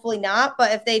 or hopefully not.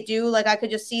 But if they do, I could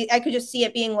just see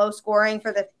it being low scoring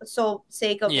for the sole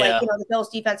sake of the Bills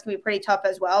defense can be pretty tough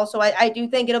as well. So I do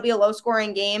think it'll be a low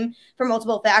scoring game for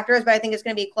multiple factors, but I think it's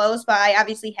going to be close. But I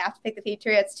obviously have to pick the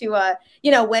Patriots to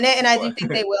win it. And I do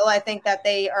think they will. I think that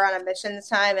they are on a mission this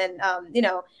time. And,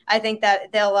 I think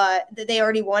that they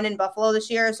already won in Buffalo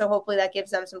this year. So hopefully that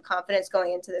gives them some confidence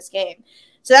going into this game.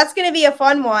 So that's going to be a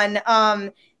fun one.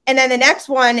 And then the next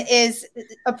one is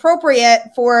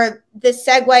appropriate for this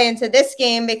segue into this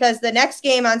game because the next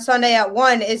game on Sunday at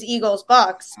 1 is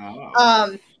Eagles-Bucks.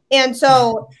 And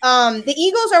so the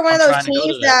Eagles are one of those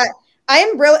teams that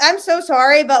I'm so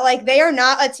sorry, but they are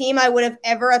not a team I would have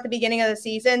ever at the beginning of the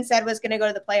season said was going to go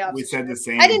to the playoffs. We said the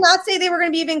same. I did not say they were going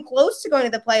to be even close to going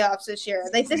to the playoffs this year.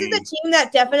 This is a team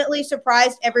that definitely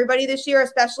surprised everybody this year,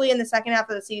 especially in the second half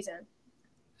of the season.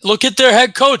 Look at their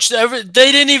head coach. They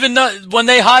didn't even know when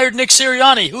they hired Nick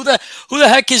Sirianni. Who the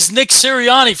heck is Nick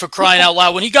Sirianni, for crying out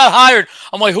loud? When he got hired,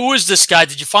 I'm like, who is this guy?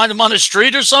 Did you find him on the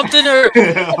street or something? Or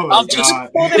I'm just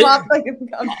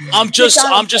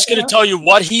going to tell you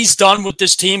what he's done with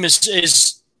this team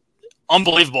is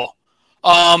unbelievable.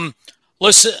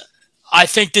 Listen, I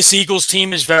think this Eagles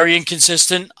team is very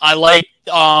inconsistent. I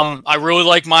really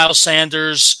like Miles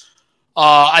Sanders.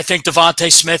 I think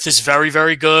Devontae Smith is very,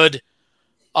 very good.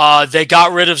 They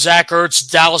got rid of Zach Ertz.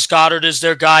 Dallas Goedert is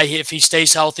their guy. If he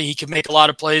stays healthy, he can make a lot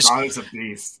of plays. Goedert's a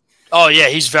beast. Oh, yeah,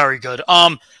 he's very good.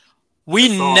 We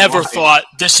never thought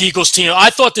this Eagles team – I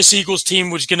thought this Eagles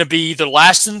team was going to be either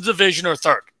last in the division or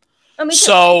third.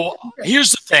 So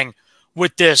here's the thing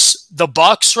with this. The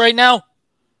Bucks right now,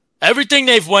 everything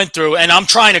they've went through – and I'm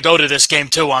trying to go to this game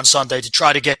too on Sunday to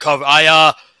try to get covered.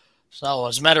 So,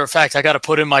 as a matter of fact, I got to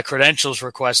put in my credentials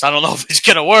request. I don't know if it's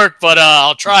going to work, but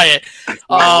I'll try it.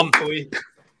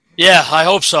 Yeah, I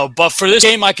hope so. But for this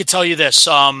game, I could tell you this.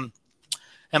 And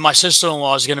my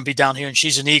sister-in-law is going to be down here, and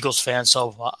she's an Eagles fan,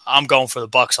 so I'm going for the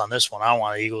Bucks on this one. I don't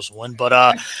want the Eagles to win, but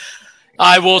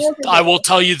I will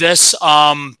tell you this.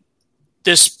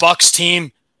 This Bucks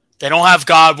team, they don't have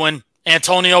Godwin.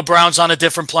 Antonio Brown's on a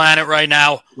different planet right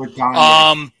now.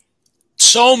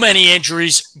 So many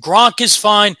injuries. Gronk is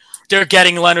fine. They're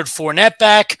getting Leonard Fournette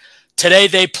back. Today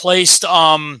they placed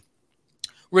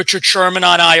Richard Sherman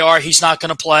on IR. He's not going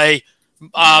to play.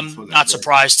 Not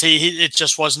surprised. It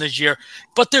just wasn't his year.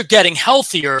 But they're getting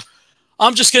healthier.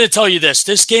 I'm just going to tell you this.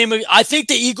 This game, I think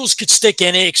the Eagles could stick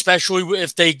in it, especially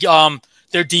if they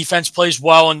their defense plays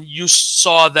well. And you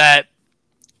saw that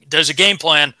there's a game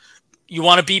plan. You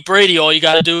want to beat Brady, all you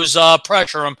got to do is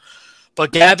pressure him.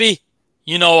 But Gabby,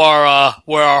 you know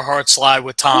where our hearts lie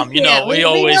with Tom. We know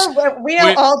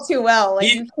all too well.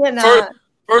 You cannot.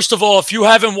 First of all, if you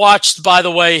haven't watched, by the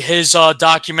way, his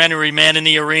documentary, Man in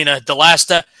the Arena,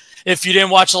 if you didn't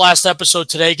watch the last episode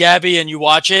today, Gabby, and you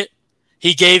watch it,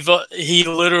 he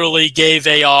literally gave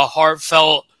a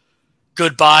heartfelt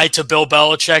goodbye to Bill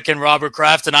Belichick and Robert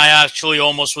Kraft, and I actually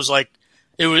almost was like,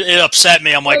 it upset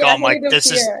me. I'm like,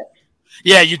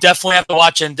 yeah, you definitely have to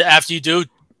watch, and after you do,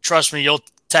 trust me, you'll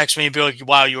text me and be like,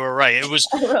 wow, you were right. It was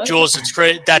Jules, it's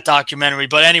great, that documentary.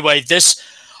 But anyway, this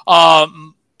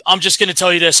I'm just going to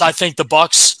tell you this. I think the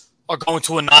Bucks are going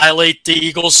to annihilate the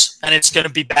Eagles, and it's going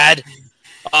to be bad.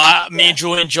 Me and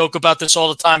Julian joke about this all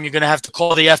the time. You're going to have to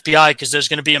call the FBI because there's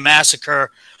going to be a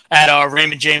massacre at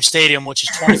Raymond James Stadium, which is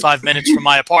 25 minutes from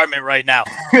my apartment right now.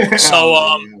 So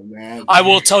I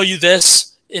will tell you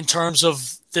this in terms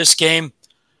of this game.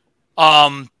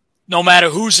 No matter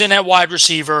who's in at wide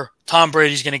receiver, Tom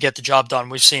Brady's going to get the job done.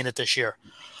 We've seen it this year.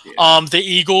 Yeah. The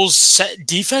Eagles'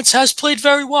 defense has played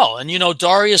very well. And,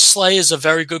 Darius Slay is a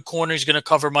very good corner. He's going to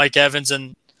cover Mike Evans.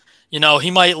 And,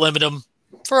 he might limit him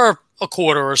for a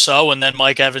quarter or so. And then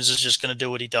Mike Evans is just going to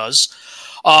do what he does.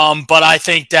 But I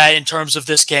think that in terms of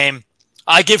this game,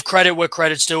 I give credit where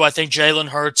credit's due. I think Jalen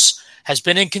Hurts has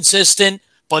been inconsistent,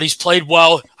 but he's played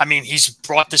well. I mean, he's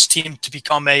brought this team to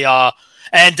become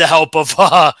and the help of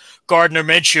Gardner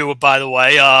Minshew, by the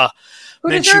way. Who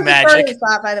deserves a starting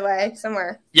spot, by the way,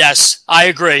 somewhere. Yes, I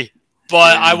agree.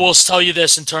 But I will tell you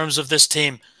this in terms of this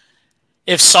team.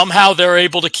 If somehow they're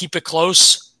able to keep it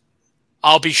close,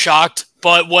 I'll be shocked.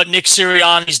 But what Nick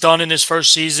Sirianni's done in his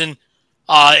first season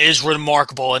is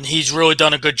remarkable, and he's really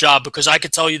done a good job because I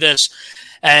could tell you this,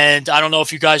 and I don't know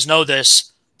if you guys know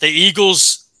this, the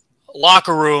Eagles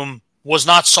locker room was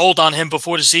not sold on him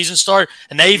before the season started,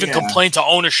 and they even complained to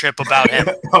ownership about him.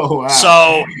 Oh, wow.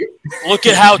 So look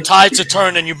at how tides have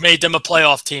turned, and you've made them a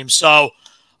playoff team. So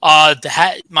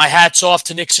my hat's off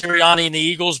to Nick Sirianni and the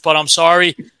Eagles, but I'm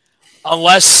sorry,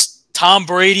 unless Tom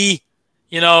Brady,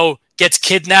 gets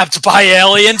kidnapped by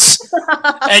aliens,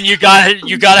 and you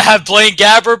gotta have Blaine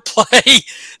Gabbert play.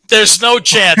 There's no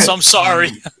chance. I'm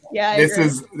sorry. Yeah,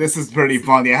 this is pretty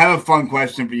funny. I have a fun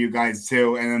question for you guys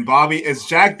too. And then Bobby, is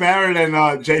Jack Barrett and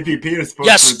JPP are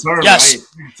supposed to return, yes. right?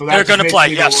 So they're going to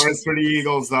play. Yes, worse for the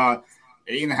Eagles.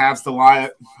 8.5's the line.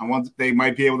 They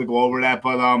might be able to go over that,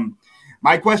 but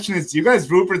my question is: do you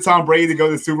guys root for Tom Brady to go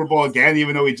to the Super Bowl again,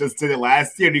 even though he just did it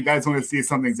last year? Or do you guys want to see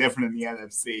something different in the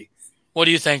NFC? What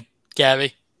do you think,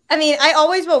 Gabby? I mean, I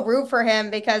always will root for him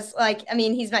because,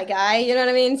 he's my guy, you know what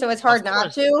I mean? So it's hard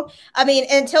not to. I mean,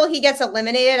 until he gets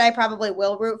eliminated, I probably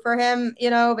will root for him,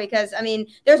 because,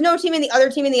 there's no team in the other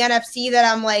team in the NFC that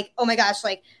I'm like, oh my gosh,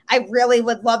 I really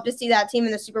would love to see that team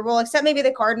in the Super Bowl, except maybe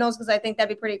the Cardinals because I think that'd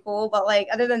be pretty cool. But,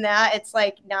 other than that, it's,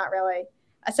 not really.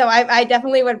 So I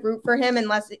definitely would root for him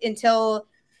until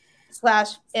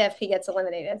if he gets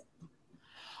eliminated.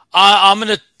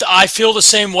 I feel the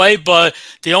same way, but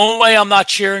the only way I'm not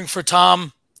cheering for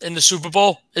Tom in the Super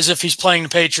Bowl is if he's playing the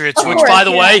Patriots, which, by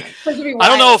the way, I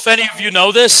don't know if any of you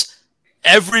know this.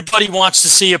 Everybody wants to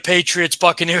see a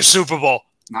Patriots-Buccaneers Super Bowl.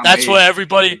 That's what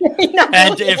everybody –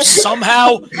 and if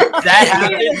somehow that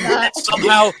happens,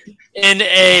 somehow in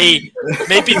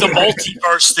maybe the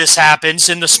multiverse this happens,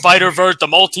 in the Spider-Verse, the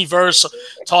multiverse,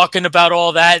 talking about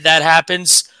all that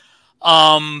happens,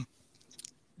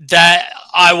 that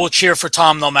I will cheer for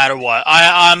Tom no matter what.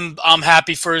 I'm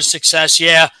happy for his success.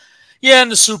 Yeah, in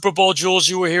the Super Bowl, Jules,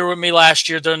 you were here with me last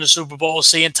year during the Super Bowl,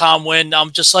 seeing Tom win.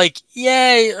 I'm just like,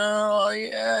 yay,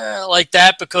 like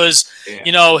that because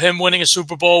him winning a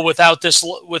Super Bowl without this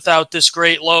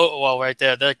great logo, well, right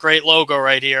there, that great logo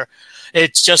right here,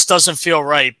 it just doesn't feel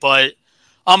right. But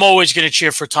I'm always going to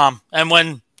cheer for Tom. And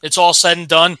when it's all said and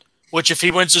done, which if he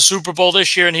wins the Super Bowl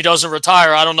this year and he doesn't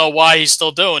retire, I don't know why he's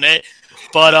still doing it.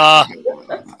 But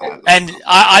and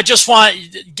I just want,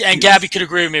 and Gabby could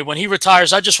agree with me, when he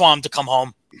retires, I just want him to come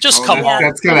home. Come home.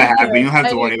 That's gonna happen. You don't have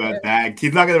to worry about that.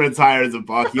 He's not gonna retire as a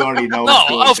Buck. You already know.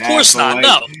 No, of course not.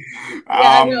 No.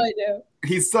 I really do.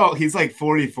 He's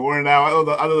 44 now. I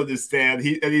don't understand.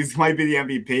 He might be the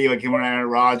MVP, like him and Aaron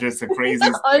Rodgers, the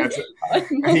craziest.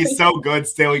 He's so good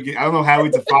still. I don't know how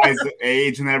he defies the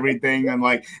age and everything. And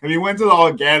if he wins it all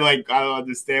again, I don't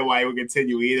understand why he would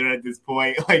continue either at this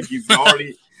point. He's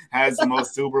already has the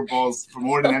most Super Bowls for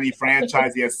more than any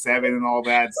franchise. He has 7 and all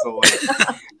that. So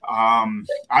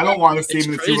I don't want to see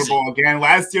him in the Super Bowl again.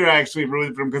 Last year I actually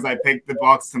rooted for him because I picked the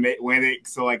Bucs to win it.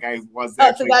 So I was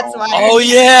actually. Oh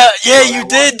yeah, you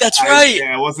did. That's right.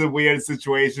 Yeah, it was a weird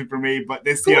situation for me, but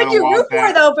this year I don't want that. Who would you root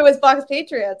for though if it was Bucs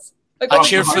Patriots? I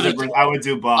cheered for I would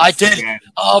do Bucs. I did. Again.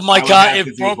 Oh my God!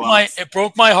 It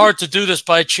broke my heart to do this,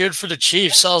 but I cheered for the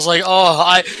Chiefs. I was like,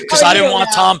 because I didn't want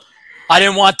Tom. I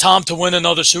didn't want Tom to win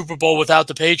another Super Bowl without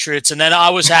the Patriots, and then I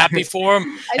was happy for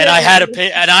him. I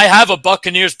have a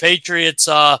Buccaneers Patriots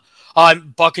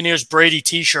Buccaneers Brady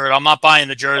T-shirt. I'm not buying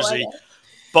the jersey,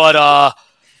 but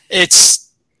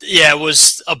it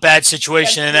was a bad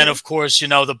situation. And then of course,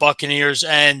 the Buccaneers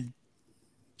and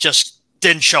just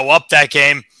didn't show up that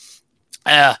game.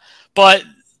 But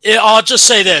I'll just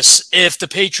say this: if the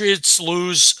Patriots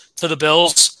lose to the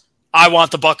Bills, I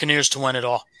want the Buccaneers to win it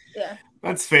all. Yeah.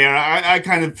 That's fair. I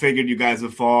kind of figured you guys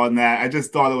would fall on that. I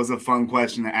just thought it was a fun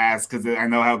question to ask because I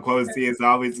know how close he is.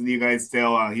 Obviously, you guys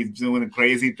still he's doing the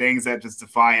crazy things that just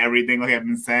defy everything, like I've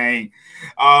been saying.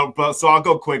 But so I'll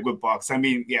go quick with Bucks. I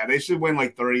mean, they should win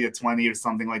 30-20 or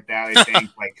something like that. I think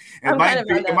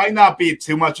it might not be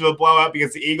too much of a blowout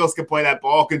because the Eagles can play that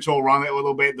ball control, run it a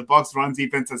little bit. The Bucks run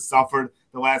defense has suffered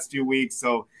the last few weeks.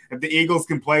 So if the Eagles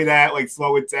can play that, like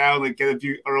slow it down, like get a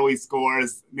few early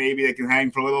scores, maybe they can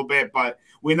hang for a little bit. But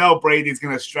we know Brady's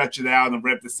going to stretch it out and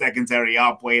rip the secondary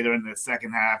up later in the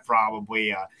second half,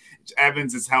 probably.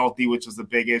 Evans is healthy, which was a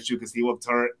big issue because he looked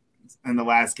hurt in the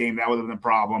last game. That would have been a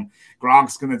problem.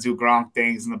 Gronk's going to do Gronk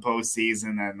things in the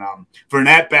postseason. And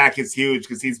Fournette back is huge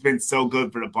because he's been so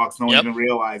good for the Bucs. No one even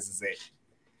realizes it.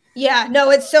 Yeah,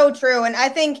 no, it's so true. And I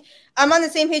think I'm on the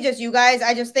same page as you guys.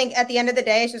 I just think at the end of the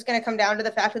day, it's just going to come down to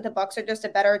the fact that the Bucs are just a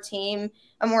better team,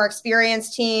 a more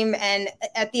experienced team. And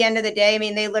at the end of the day, I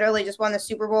mean, they literally just won the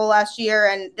Super Bowl last year.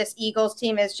 And this Eagles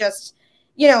team is just,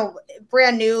 you know,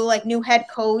 brand new, like new head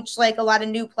coach, like a lot of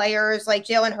new players. Like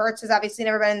Jalen Hurts has obviously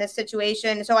never been in this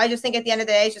situation. So I just think at the end of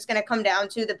the day, it's just going to come down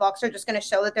to the Bucs are just going to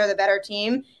show that they're the better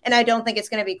team. And I don't think it's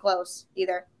going to be close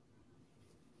either.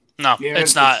 No,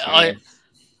 it's not.